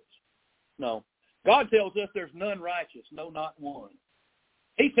God says. No. God tells us there's none righteous, no, not one.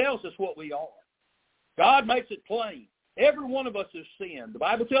 He tells us what we are. God makes it plain. Every one of us has sinned. The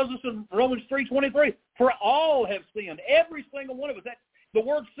Bible tells us in Romans 3:23, for all have sinned. Every single one of us. The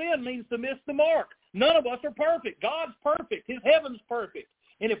word sin means to miss the mark. None of us are perfect. God's perfect. His heaven's perfect.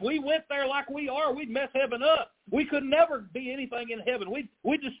 And if we went there like we are, we'd mess heaven up. We could never be anything in heaven.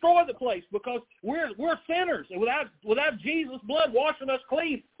 We'd destroy the place because we're sinners. And without Jesus' blood washing us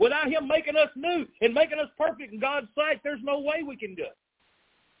clean, without him making us new and making us perfect in God's sight, there's no way we can do it.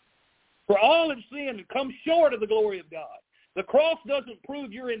 For all have sinned and come short of the glory of God. The cross doesn't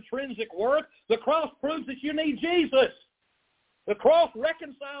prove your intrinsic worth. The cross proves that you need Jesus. The cross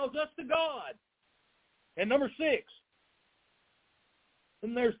reconciles us to God. And number 6,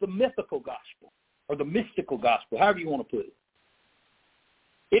 then there's the mythical gospel, or the mystical gospel, however you want to put it.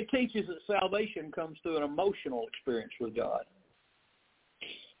 It teaches that salvation comes through an emotional experience with God.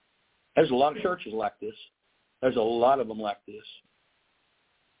 There's a lot of churches like this. There's a lot of them like this.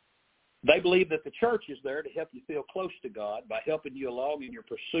 They believe that the church is there to help you feel close to God by helping you along in your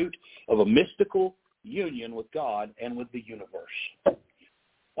pursuit of a mystical union with God and with the universe.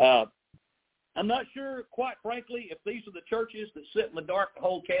 I'm not sure, quite frankly, if these are the churches that sit in the dark and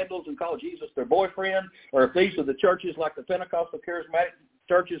hold candles and call Jesus their boyfriend, or if these are the churches like the Pentecostal charismatic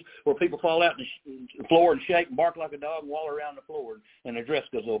churches where people fall out on the floor and shake and bark like a dog and waller around the floor and their dress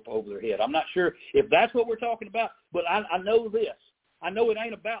goes up over their head. I'm not sure if that's what we're talking about, but I know this. I know it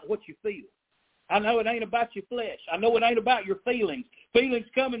ain't about what you feel. I know it ain't about your flesh. I know it ain't about your feelings. Feelings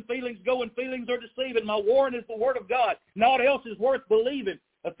come and feelings go, and feelings are deceiving. My warrant is the word of God. Naught else is worth believing.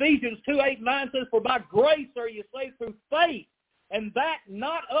 Ephesians 2:8-9 says, for by grace are you saved through faith, and that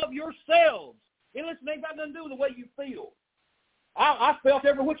not of yourselves. And listen, it ain't got nothing to do with the way you feel. I felt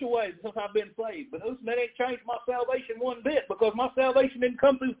every which way since I've been saved, but listen, that ain't changed my salvation one bit, because my salvation didn't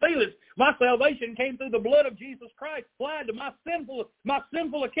come through feelings. My salvation came through the blood of Jesus Christ applied to my sinful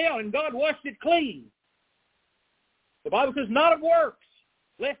account, and God washed it clean. The Bible says, not of works,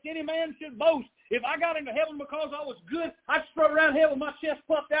 lest any man should boast. If I got into heaven because I was good, I'd strut around heaven with my chest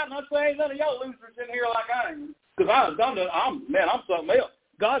puffed out, and I'd say, ain't none of y'all losers in here like I am, because I'm something else.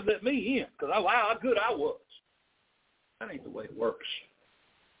 God let me in, because how good I was. That ain't the way it works.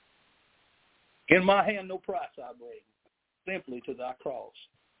 In my hand no price I bring, simply to thy cross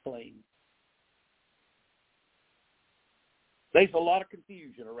clean. There's a lot of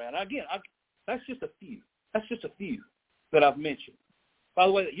confusion around. Again, that's just a few. That's just a few that I've mentioned. By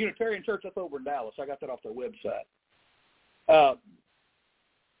the way, the Unitarian Church up over in Dallas, I got that off their website.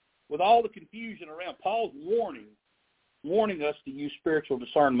 With all the confusion around, Paul's warning us to use spiritual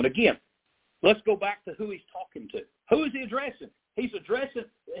discernment. Again, let's go back to who he's talking to. Who is he addressing? He's addressing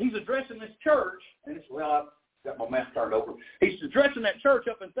this church, and I've got my map turned over. He's addressing that church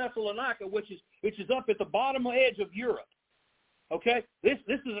up in Thessalonica, which is up at the bottom edge of Europe. Okay? This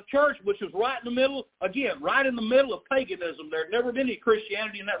is a church which was right in the middle of paganism. There had never been any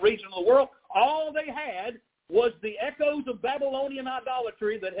Christianity in that region of the world. All they had was the echoes of Babylonian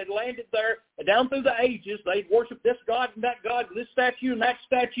idolatry that had landed there down through the ages. They'd worshiped this god and that god, this statue and that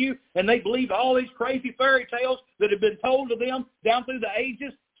statue, and they believed all these crazy fairy tales that had been told to them down through the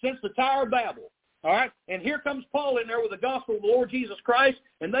ages since the Tower of Babel. All right? And here comes Paul in there with the gospel of the Lord Jesus Christ,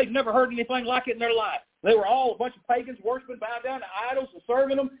 and they've never heard anything like it in their life. They were all a bunch of pagans, worshiping, bowing down to idols and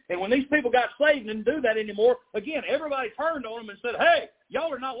serving them. And when these people got saved and didn't do that anymore, again, everybody turned on them and said, hey,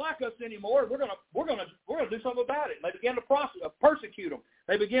 y'all are not like us anymore. We're gonna do something about it. And they began to persecute them.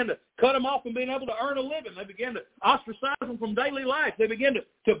 They began to cut them off from being able to earn a living. They began to ostracize them from daily life. They began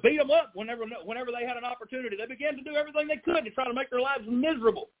to beat them up whenever they had an opportunity. They began to do everything they could to try to make their lives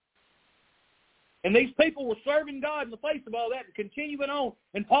miserable. And these people were serving God in the face of all that and continuing on.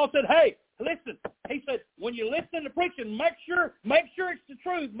 And Paul said, hey, listen. He said, when you listen to preaching, make sure it's the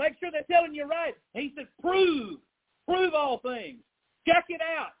truth. Make sure they're telling you right. And he said, prove all things. Check it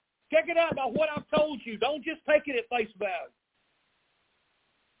out. Check it out by what I've told you. Don't just take it at face value.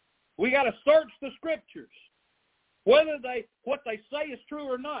 We got to search the Scriptures, whether what they say is true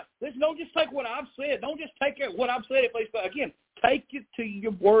or not. Listen, don't just take what I've said. Don't just take what I've said at face value. Again, take it to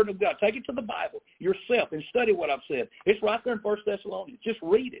your Word of God. Take it to the Bible yourself and study what I've said. It's right there in 1 Thessalonians. Just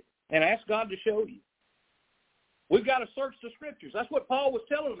read it and ask God to show you. We've got to search the Scriptures. That's what Paul was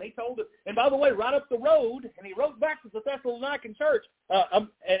telling them. He told them, and by the way, right up the road, and he wrote back to the Thessalonican church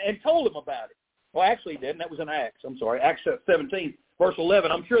and told them about it. Well, actually, he didn't. That was in Acts. I'm sorry, Acts 17, verse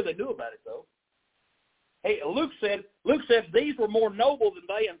 11. I'm sure they knew about it, though. Hey, Luke said these were more noble than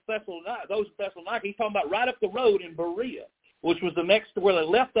they in Thessalonica. Those in Thessalonica, he's talking about right up the road in Berea, which was the next where they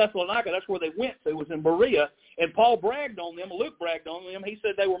left Thessalonica. That's where they went to, was in Berea. And Paul bragged on them. Luke bragged on them. He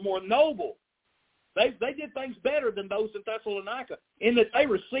said they were more noble. They did things better than those in Thessalonica in that they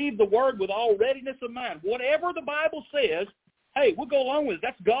received the word with all readiness of mind. Whatever the Bible says, hey, we'll go along with it.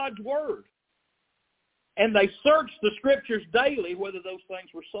 That's God's word. And they searched the Scriptures daily whether those things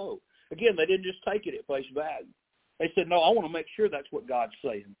were so. Again, they didn't just take it at face value. They said, no, I want to make sure that's what God's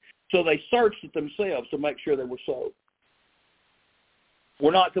saying. So they searched it themselves to make sure they were so.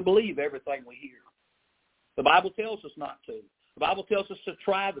 We're not to believe everything we hear. The Bible tells us not to. The Bible tells us to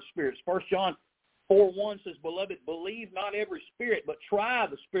try the spirits. 1 John 4:1 says, beloved, believe not every spirit, but try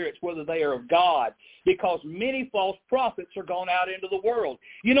the spirits whether they are of God, because many false prophets are gone out into the world.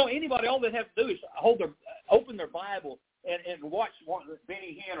 You know, anybody, all they have to do is open their Bible and watch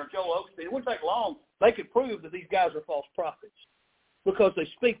Benny Hinn or Joel Osteen. It wouldn't take long. They could prove that these guys are false prophets because they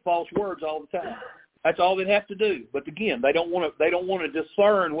speak false words all the time. That's all they have to do. But again, they don't want to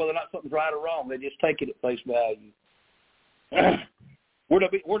discern whether or not something's right or wrong. They just take it at face value.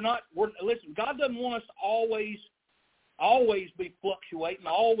 Listen, God doesn't want us to always be fluctuating,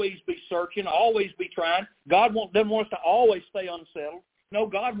 always be searching, always be trying. God doesn't want us to always stay unsettled. No,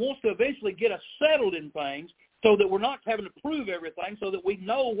 God wants to eventually get us settled in things so that we're not having to prove everything, so that we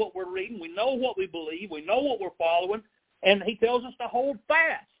know what we're reading, we know what we believe, we know what we're following, and he tells us to hold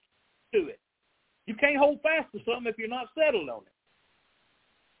fast to it. You can't hold fast to something if you're not settled on it.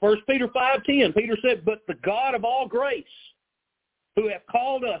 1 Peter 5:10, Peter said, but the God of all grace, who hath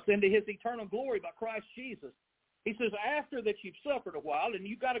called us into his eternal glory by Christ Jesus. He says, after that you've suffered a while, and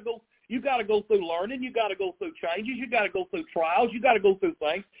you got to go through learning, you got to go through changes, you got to go through trials, you got to go through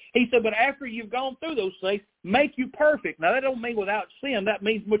things. He said, but after you've gone through those things, make you perfect. Now that don't mean without sin. That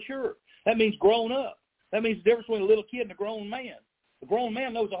means mature. That means grown up. That means the difference between a little kid and a grown man. A grown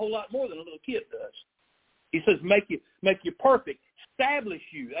man knows a whole lot more than a little kid does. He says, make you perfect. Establish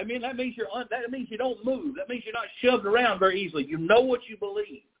you. I mean, that means you don't move. That means you're not shoved around very easily. You know what you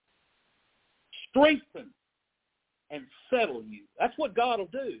believe. Strengthen and settle you. That's what God will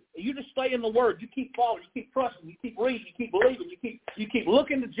do. You just stay in the Word. You keep following. You keep trusting. You keep reading. You keep believing. You keep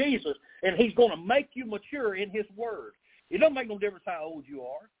looking to Jesus, and he's going to make you mature in his Word. It don't make no difference how old you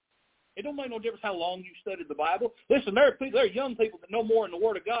are. It don't make no difference how long you studied the Bible. Listen, there are young people that know more in the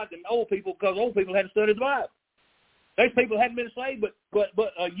Word of God than old people, because old people hadn't studied the Bible. There's people who hadn't been saved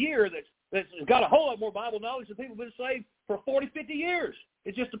but a year that's got a whole lot more Bible knowledge than people who have been saved for 40, 50 years.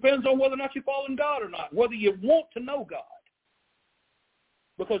 It just depends on whether or not you follow in God or not, whether you want to know God.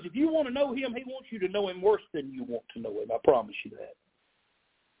 Because if you want to know him, he wants you to know him worse than you want to know him. I promise you that.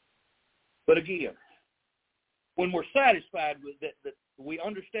 But again, when we're satisfied with that we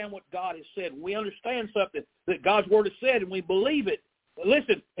understand what God has said, we understand something that God's Word has said, and we believe it,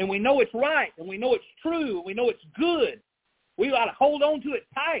 listen, and we know it's right, and we know it's true, and we know it's good, we got to hold on to it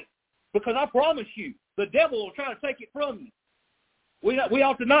tight, because I promise you, the devil will try to take it from you. We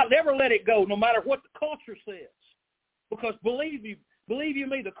ought to not never let it go, no matter what the culture says, because believe you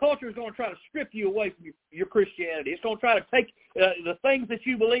me, the culture is going to try to strip you away from your Christianity. It's going to try to take the things that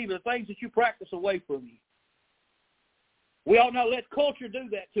you believe, the things that you practice away from you. We ought not let culture do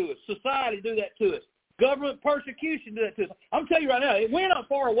that to us, society do that to us, government persecution do that to us. I'm telling you right now, we're not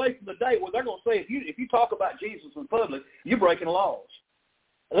far away from the day where they're going to say, if you talk about Jesus in public, you're breaking laws.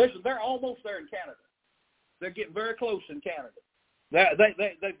 Listen, they're almost there in Canada. They're getting very close in Canada.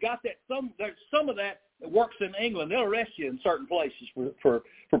 They've got that. There's some of that works in England. They'll arrest you in certain places for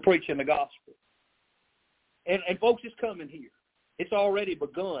preaching the gospel. And folks, it's coming here. It's already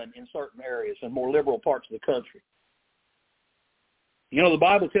begun in certain areas and more liberal parts of the country. You know, the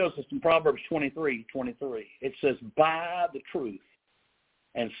Bible tells us in Proverbs 23:23, it says, buy the truth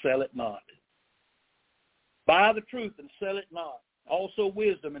and sell it not. Buy the truth and sell it not. Also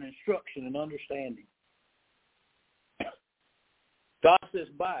wisdom and instruction and understanding. God says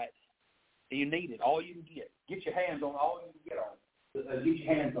buy it. You need it. All you can get. Get your hands on all you can get on. Get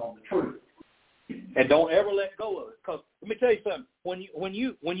your hands on the truth. And don't ever let go of it. Because let me tell you something. When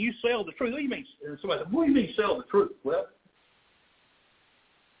you sell the truth, what do you mean? Somebody said, what do you mean sell the truth? Well,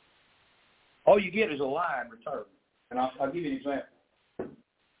 all you get is a lie in return. And I'll give you an example.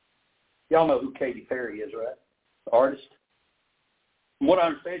 Y'all know who Katy Perry is, right? The artist. From what I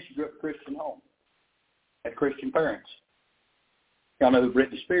understand, she grew up in a Christian home. Had Christian parents. Y'all know who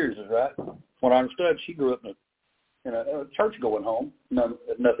Britney Spears is, right? From what I understood, she grew up in a church-going home,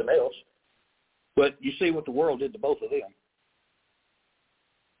 nothing else. But you see what the world did to both of them.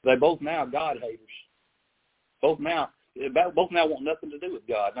 They both now God haters. Both now want nothing to do with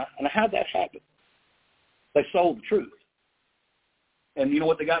God. And how'd that happen? They sold the truth. And you know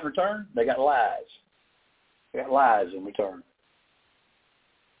what they got in return? They got lies. They got lies in return.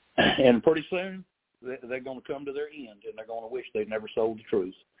 And pretty soon, they're going to come to their end, and they're going to wish they'd never sold the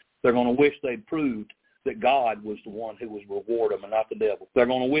truth. They're going to wish they'd proved that God was the one who was rewarding them and not the devil. They're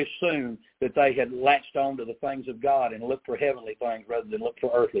going to wish soon that they had latched on to the things of God and looked for heavenly things rather than look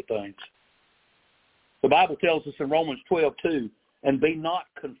for earthly things. The Bible tells us in Romans 12:2, and be not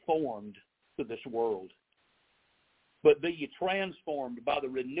conformed to this world, but be ye transformed by the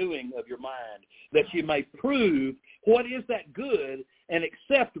renewing of your mind, that you may prove what is that good and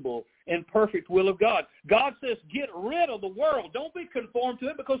acceptable and perfect will of God. God says get rid of the world. Don't be conformed to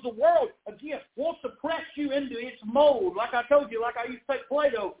it, because the world, again, wants to press you into its mold. Like I told you, like I used to take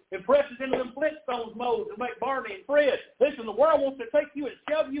Play-Doh and press it into them Flintstones molds to make Barney and Fred. Listen, the world wants to take you and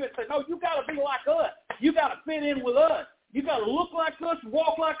shove you and say, no, you got to be like us. You got to fit in with us. You got to look like us, and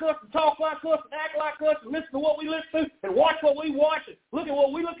walk like us, and talk like us, and act like us, and listen to what we listen to, and watch what we watch, and look at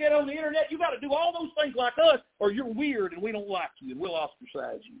what we look at on the internet. You got to do all those things like us, or you're weird, and we don't like you, and we'll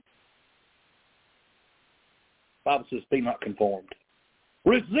ostracize you. The Bible says, be not conformed.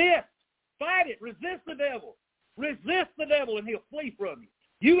 Resist. Fight it. Resist the devil. Resist the devil, and he'll flee from you.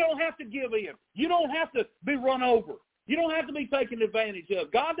 You don't have to give in. You don't have to be run over. You don't have to be taken advantage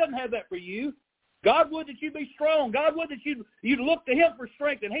of. God doesn't have that for you. God would that you be strong. God would that you'd look to him for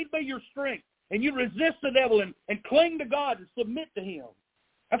strength, and he'd be your strength. And you resist the devil and cling to God and submit to him.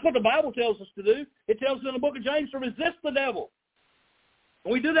 That's what the Bible tells us to do. It tells us in the book of James to resist the devil.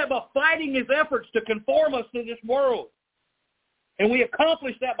 And we do that by fighting his efforts to conform us to this world. And we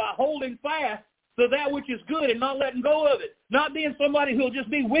accomplish that by holding fast to that which is good and not letting go of it. Not being somebody who'll just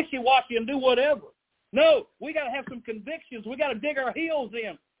be wishy-washy and do whatever. No, we got to have some convictions. We got to dig our heels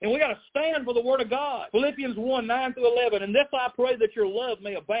in. And we got to stand for the Word of God. Philippians 1:9-11. And this I pray that your love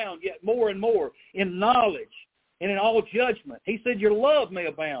may abound yet more and more in knowledge and in all judgment. He said your love may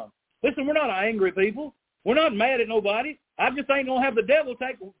abound. Listen, we're not angry people. We're not mad at nobody. I just ain't going to have the devil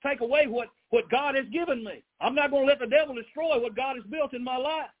take away what God has given me. I'm not going to let the devil destroy what God has built in my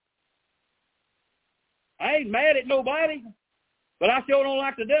life. I ain't mad at nobody, but I sure don't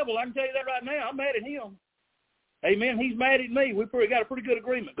like the devil. I can tell you that right now. I'm mad at him. Amen. He's mad at me. We got a pretty good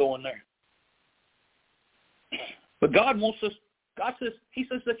agreement going there. But God wants us, he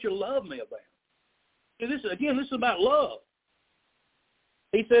says that your love may abound. See, this is about love.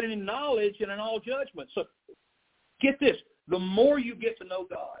 He said in knowledge and in all judgment. So get this. The more you get to know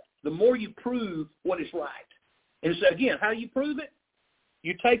God, the more you prove what is right. And so again, how do you prove it?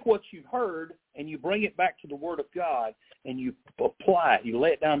 You take what you've heard and you bring it back to the Word of God and you apply it. You lay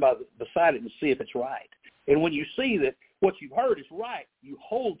it down beside it and see if it's right. And when you see that what you've heard is right, you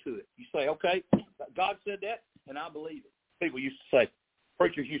hold to it. You say, okay, God said that, and I believe it. People used to say,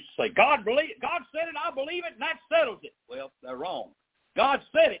 preachers used to say, God said it, I believe it, and that settles it. Well, they're wrong. God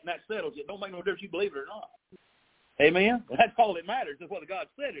said it, and that settles it. Don't make no difference if you believe it or not. Amen? That's all that matters is whether God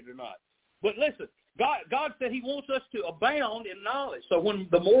said it or not. But listen, God said he wants us to abound in knowledge. So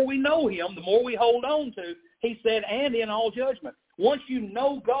the more we know him, the more we hold on to, he said, and in all judgment. Once you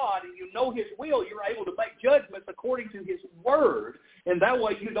know God and you know his will, you're able to make judgments according to his word. And that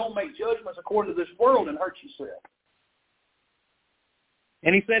way you don't make judgments according to this world and hurt yourself.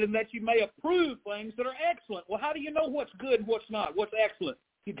 And he said, and that you may approve things that are excellent. Well, how do you know what's good and what's not, what's excellent?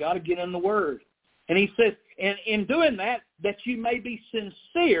 You got to get in the word. And he says, and in doing that you may be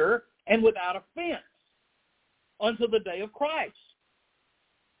sincere and without offense unto the day of Christ.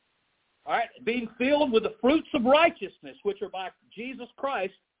 All right, being filled with the fruits of righteousness, which are by Jesus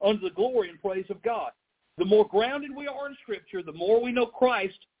Christ, unto the glory and praise of God. The more grounded we are in Scripture, the more we know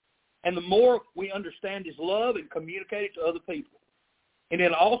Christ, and the more we understand His love and communicate it to other people. And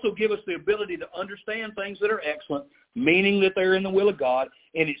it'll also give us the ability to understand things that are excellent, meaning that they're in the will of God,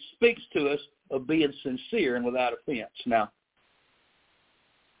 and it speaks to us of being sincere and without offense. Now,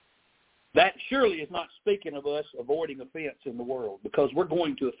 that surely is not speaking of us avoiding offense in the world, because we're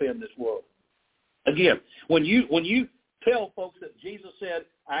going to offend this world. Again, when you tell folks that Jesus said,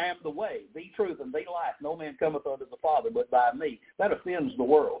 I am the way, the truth, and the life, no man cometh unto the Father but by me, that offends the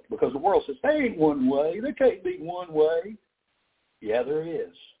world, because the world says, there ain't one way, there can't be one way. Yeah, there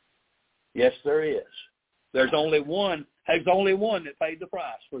is. Yes, there is. There's only one that paid the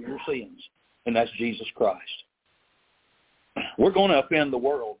price for your sins, and that's Jesus Christ. We're going to offend the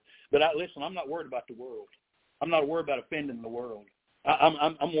world. But listen, I'm not worried about the world. I'm not worried about offending the world.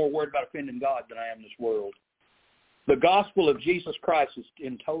 I'm more worried about offending God than I am this world. The gospel of Jesus Christ is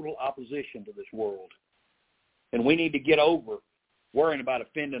in total opposition to this world. And we need to get over worrying about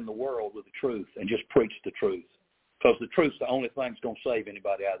offending the world with the truth and just preach the truth. Because the truth's the only thing that's going to save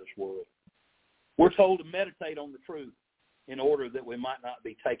anybody out of this world. We're told to meditate on the truth in order that we might not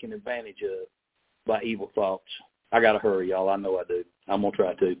be taken advantage of by evil thoughts. I got to hurry, y'all. I know I do. I'm going to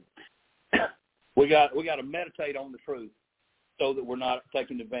try to. We got to meditate on the truth so that we're not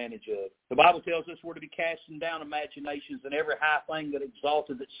taken advantage of. The Bible tells us we're to be casting down imaginations and every high thing that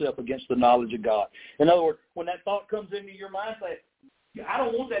exalted itself against the knowledge of God. In other words, when that thought comes into your mind, say, I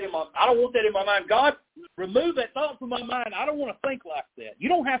don't want that in my mind. God, remove that thought from my mind. I don't want to think like that. You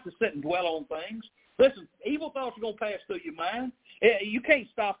don't have to sit and dwell on things. Listen, evil thoughts are going to pass through your mind. You can't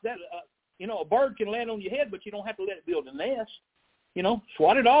stop that. A bird can land on your head, but you don't have to let it build a nest.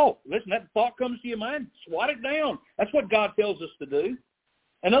 Swat it off. Listen, that thought comes to your mind, swat it down. That's what God tells us to do.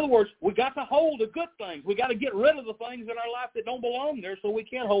 In other words, we got to hold the good things. We got to get rid of the things in our life that don't belong there so we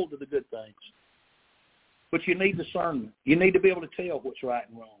can hold to the good things. But you need discernment. You need to be able to tell what's right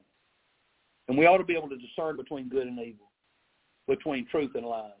and wrong. And we ought to be able to discern between good and evil, between truth and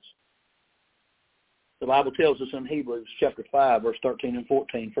lies. The Bible tells us in Hebrews chapter 5, verse 13 and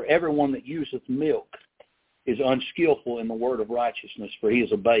 14, for everyone that useth milk is unskillful in the word of righteousness, for he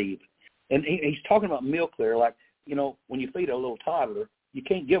is a babe. And he's talking about milk there, like, when you feed a little toddler, you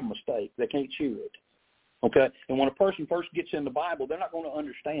can't give them a steak. They can't chew it. Okay? And when a person first gets in the Bible, they're not going to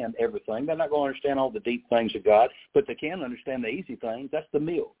understand everything. They're not going to understand all the deep things of God, but they can understand the easy things. That's the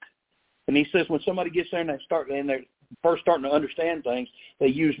milk. And he says when somebody gets there and they're first starting to understand things, they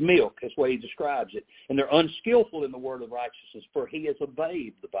use milk. That's the way he describes it. And they're unskillful in the word of righteousness, for he is a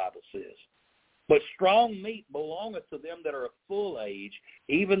babe, the Bible says. But strong meat belongeth to them that are of full age,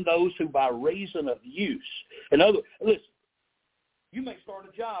 even those who by reason of use. In other words, listen, you may start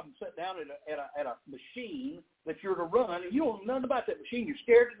a job and sit down at a machine that you're to run, and you don't know nothing about that machine. You're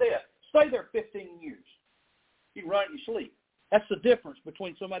scared to death. Stay there 15 years. You can run it in your sleep. That's the difference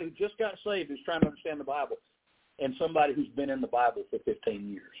between somebody who just got saved who's trying to understand the Bible and somebody who's been in the Bible for 15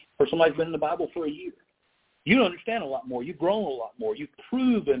 years, or somebody's been in the Bible for a year. You understand a lot more. You've grown a lot more. You've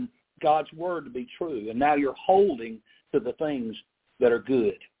proven God's word to be true, and now you're holding to the things that are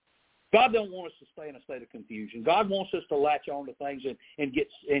good. God don't want us to stay in a state of confusion. God wants us to latch on to things and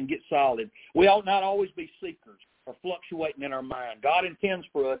get solid. We ought not always be seekers or fluctuating in our mind. God intends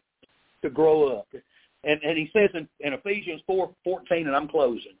for us to grow up. And he says in Ephesians 4:14, and I'm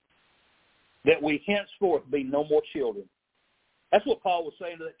closing, that we henceforth be no more children. That's what Paul was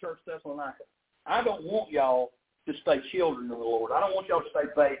saying to that church Thessalonica. I don't want y'all to stay children of the Lord. I don't want y'all to stay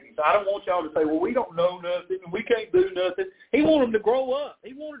babies. I don't want y'all to say, well, we don't know nothing and we can't do nothing. He wanted them to grow up.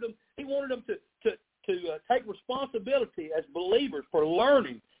 He wanted them to take responsibility as believers for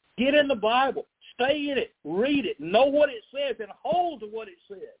learning. Get in the Bible. Stay in it. Read it. Know what it says and hold to what it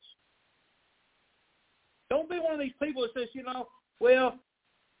says. Don't be one of these people that says, well,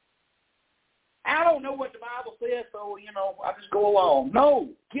 I don't know what the Bible says, so, I just go along. No,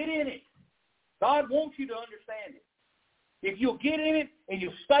 get in it. God wants you to understand it. If you'll get in it and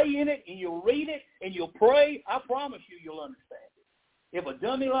you'll stay in it and you'll read it and you'll pray, I promise you'll understand it. If a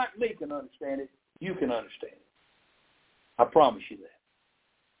dummy like me can understand it, you can understand it. I promise you that.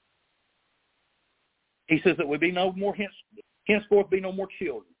 He says that we be no more, henceforth be no more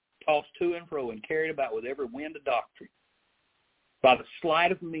children, tossed to and fro and carried about with every wind of doctrine by the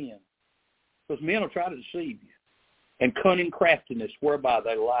sleight of men. Because men will try to deceive you. And cunning craftiness whereby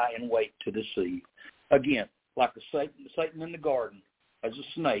they lie in wait to deceive. Again, like the Satan in the garden, as a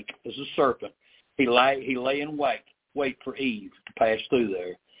snake, as a serpent, He lay in wait for Eve to pass through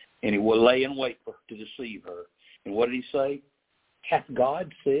there, and he will lay in wait for her to deceive her. And what did he say? Hath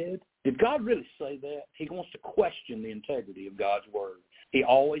God said? Did God really say that? He wants to question the integrity of God's word. He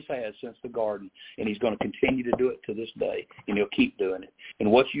always has since the garden, and he's going to continue to do it to this day, and he'll keep doing it.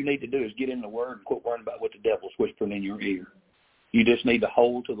 And what you need to do is get in the word and quit worrying about what the devil's whispering in your ear. You just need to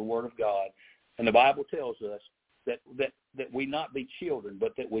hold to the word of God. And the Bible tells us that we not be children,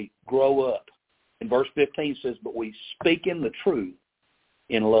 but that we grow up. And verse 15 says, but we speak in the truth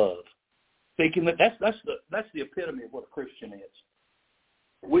in love. Speaking that's the epitome of what a Christian is.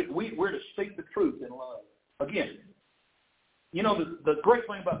 We're to speak the truth in love. Again, you know, the great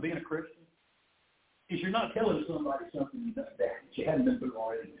thing about being a Christian is you're not telling somebody something that you haven't been through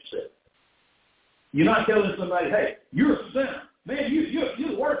already yourself. You're not telling somebody, hey, you're a sinner. Man, you're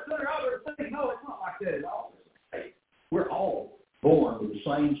the worst sinner I've ever seen. No, it's not like that at all. Hey, we're all born with the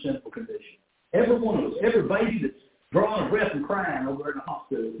same sinful condition. Every one of us, every baby that's drawing a breath and crying over in the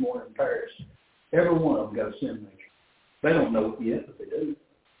hospital this morning in Paris, every one of them got a sin nature. They don't know it yet, but they do.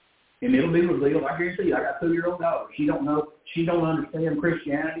 And it'll be revealed. I guarantee you, I got a 2-year-old daughter. She don't understand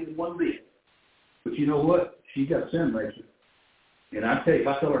Christianity one bit. But you know what? She's got a sin nature. And I tell you, if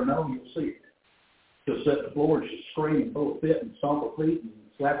I tell her no, you'll see it. She'll sit on the floor and she'll scream and throw a fit and stomp her feet and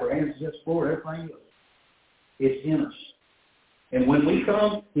slap her hands against the floor, everything else. It's in us. And when we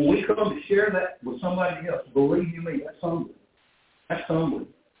come to share that with somebody else, believe you me, that's humbling. That's humbling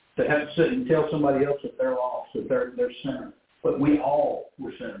to have to sit and tell somebody else that they're lost, that they're sinners. But we all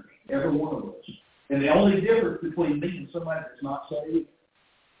were sinners, every one of us. And the only difference between me and somebody that's not saved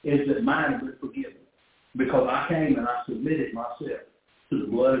is that mine has been forgiven. Because I came and I submitted myself to the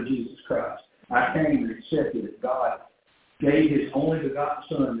blood of Jesus Christ. I came and accepted that God gave his only begotten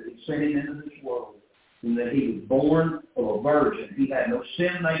Son, that he sent him into this world, and that he was born of a virgin. He had no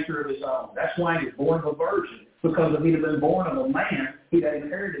sin nature of his own. That's why he was born of a virgin. Because if he'd have been born of a man, he'd have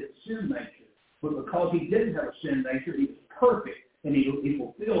inherited sin nature. But because he didn't have a sin nature, he was perfect, and he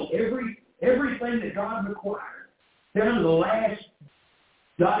fulfilled everything that God required. Down to the last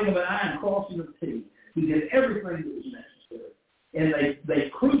dotting of an I and crossing of a T. He did everything that was necessary. And they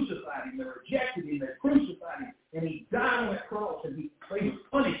crucified him, they rejected him, they crucified him, and he died on that cross, and he was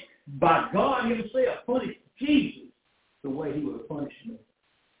punished by God himself, punished Jesus the way he would have punished me.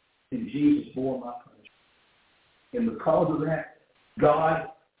 And Jesus bore my punishment. And because of that, God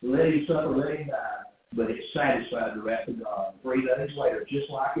let him suffer, let him die, but it satisfied the wrath of God. 3 days later, just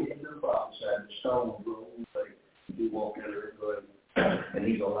like it had been prophesied, the stone will roll away, and he walked out of the grave, and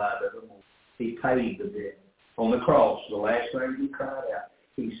he's alive evermore. He paid the debt. On the cross, the last thing he cried out,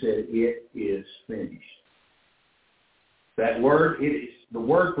 he said, it is finished. That word, the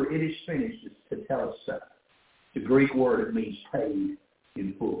word for it is finished is tetelestai. The Greek word, it means paid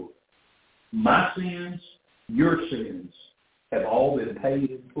in full. My sins, your sins, have all been paid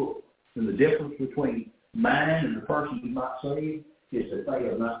in full. And the difference between mine and the person who's not saved is that they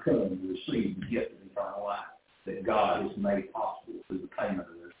have not come to receive the gift of eternal life that God has made possible through the payment of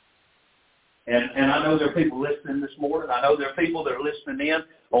their sins. And I know there are people listening this morning. I know there are people that are listening in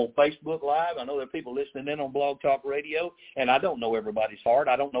on Facebook Live. I know there are people listening in on Blog Talk Radio. And I don't know everybody's heart.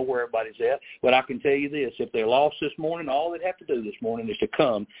 I don't know where everybody's at. But I can tell you this. If they're lost this morning, all they'd have to do this morning is to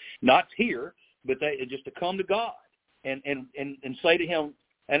come, not here, but just to come to God. And say to him,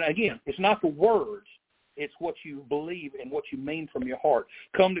 and again, it's not the words, it's what you believe and what you mean from your heart.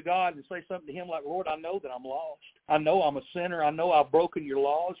 Come to God and say something to him like, Lord, I know that I'm lost. I know I'm a sinner. I know I've broken your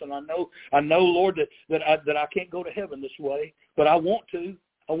laws, and I know, Lord, that I can't go to heaven this way, but I want to.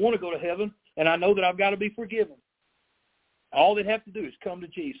 I want to go to heaven, and I know that I've got to be forgiven. All they have to do is come to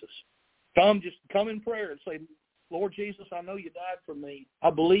Jesus. Come in prayer and say, Lord Jesus, I know you died for me. I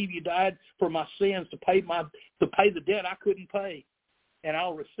believe you died for my sins to pay the debt I couldn't pay. And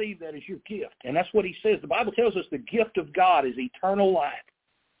I'll receive that as your gift. And that's what he says. The Bible tells us the gift of God is eternal life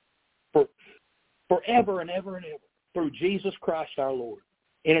for forever and ever and ever through Jesus Christ our Lord.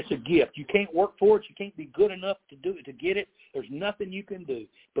 And it's a gift. You can't work for it. You can't be good enough to do it, to get it. There's nothing you can do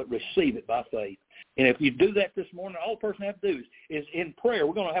but receive it by faith. And if you do that this morning, all the person has to do is in prayer.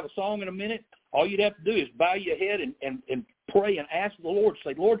 We're going to have a song in a minute. All you'd have to do is bow your head and pray and ask the Lord.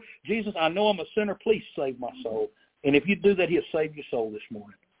 Say, Lord Jesus, I know I'm a sinner. Please save my soul. And if you do that, he'll save your soul this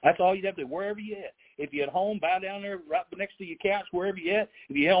morning. That's all you'd have to do, wherever you're at. If you're at home, bow down there right next to your couch, wherever you're at.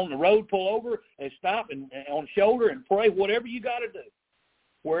 If you're on the road, pull over and stop and on the shoulder and pray, whatever you got to do,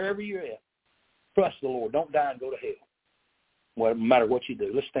 wherever you're at. Trust the Lord. Don't die and go to hell, no matter what you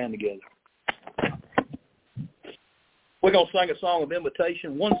do. Let's stand together. We're going to sing a song of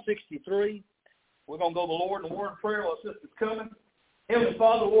invitation, 163. We're going to go to the Lord in a word of prayer while sister's coming. Heavenly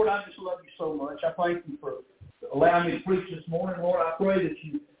Father, Lord, I just love you so much. I thank you for allowing me to preach this morning. Lord, I pray that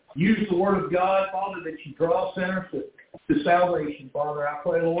you use the Word of God, Father, that you draw sinners to salvation, Father. I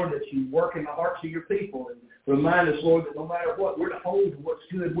pray, Lord, that you work in the hearts of your people and remind us, Lord, that no matter what, we're to hold to what's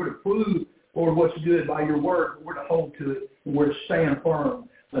good. We're to prove, Lord, what's good by your Word. We're to hold to it, and we're to stand firm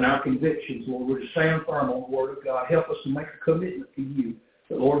in our convictions, Lord. We're to stand firm on the Word of God. Help us to make a commitment to you.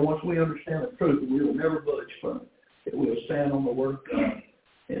 But, Lord, once we understand the truth, we will never budge from it. That we'll stand on the Word of God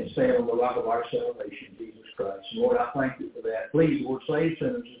and stand on the rock of our salvation, Jesus Christ. Lord, I thank you for that. Please, Lord, save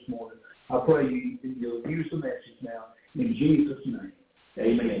sinners this morning. I pray you'll use the message now. In Jesus' name,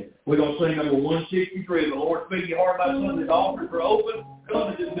 amen. We're going to sing number 163. The Lord speak your heart about something. The altars are open. Come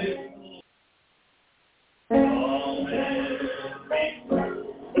and do business.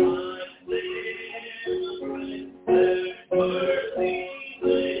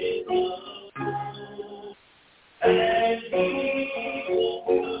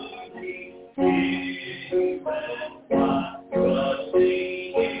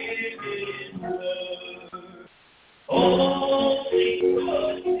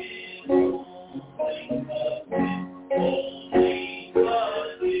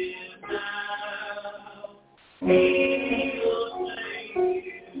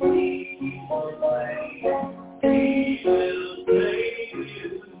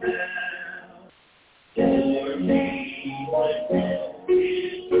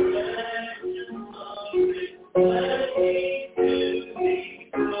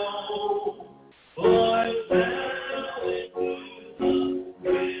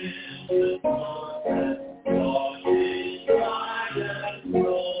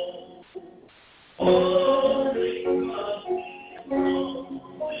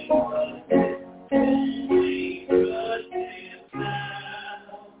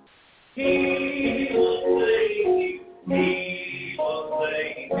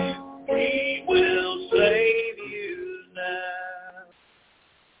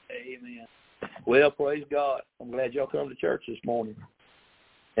 Well, praise God. I'm glad y'all come to church this morning.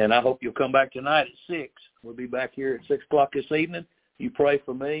 And I hope you'll come back tonight at 6. We'll be back here at 6 o'clock this evening. You pray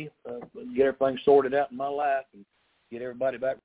for me, get everything sorted out in my life, and get everybody back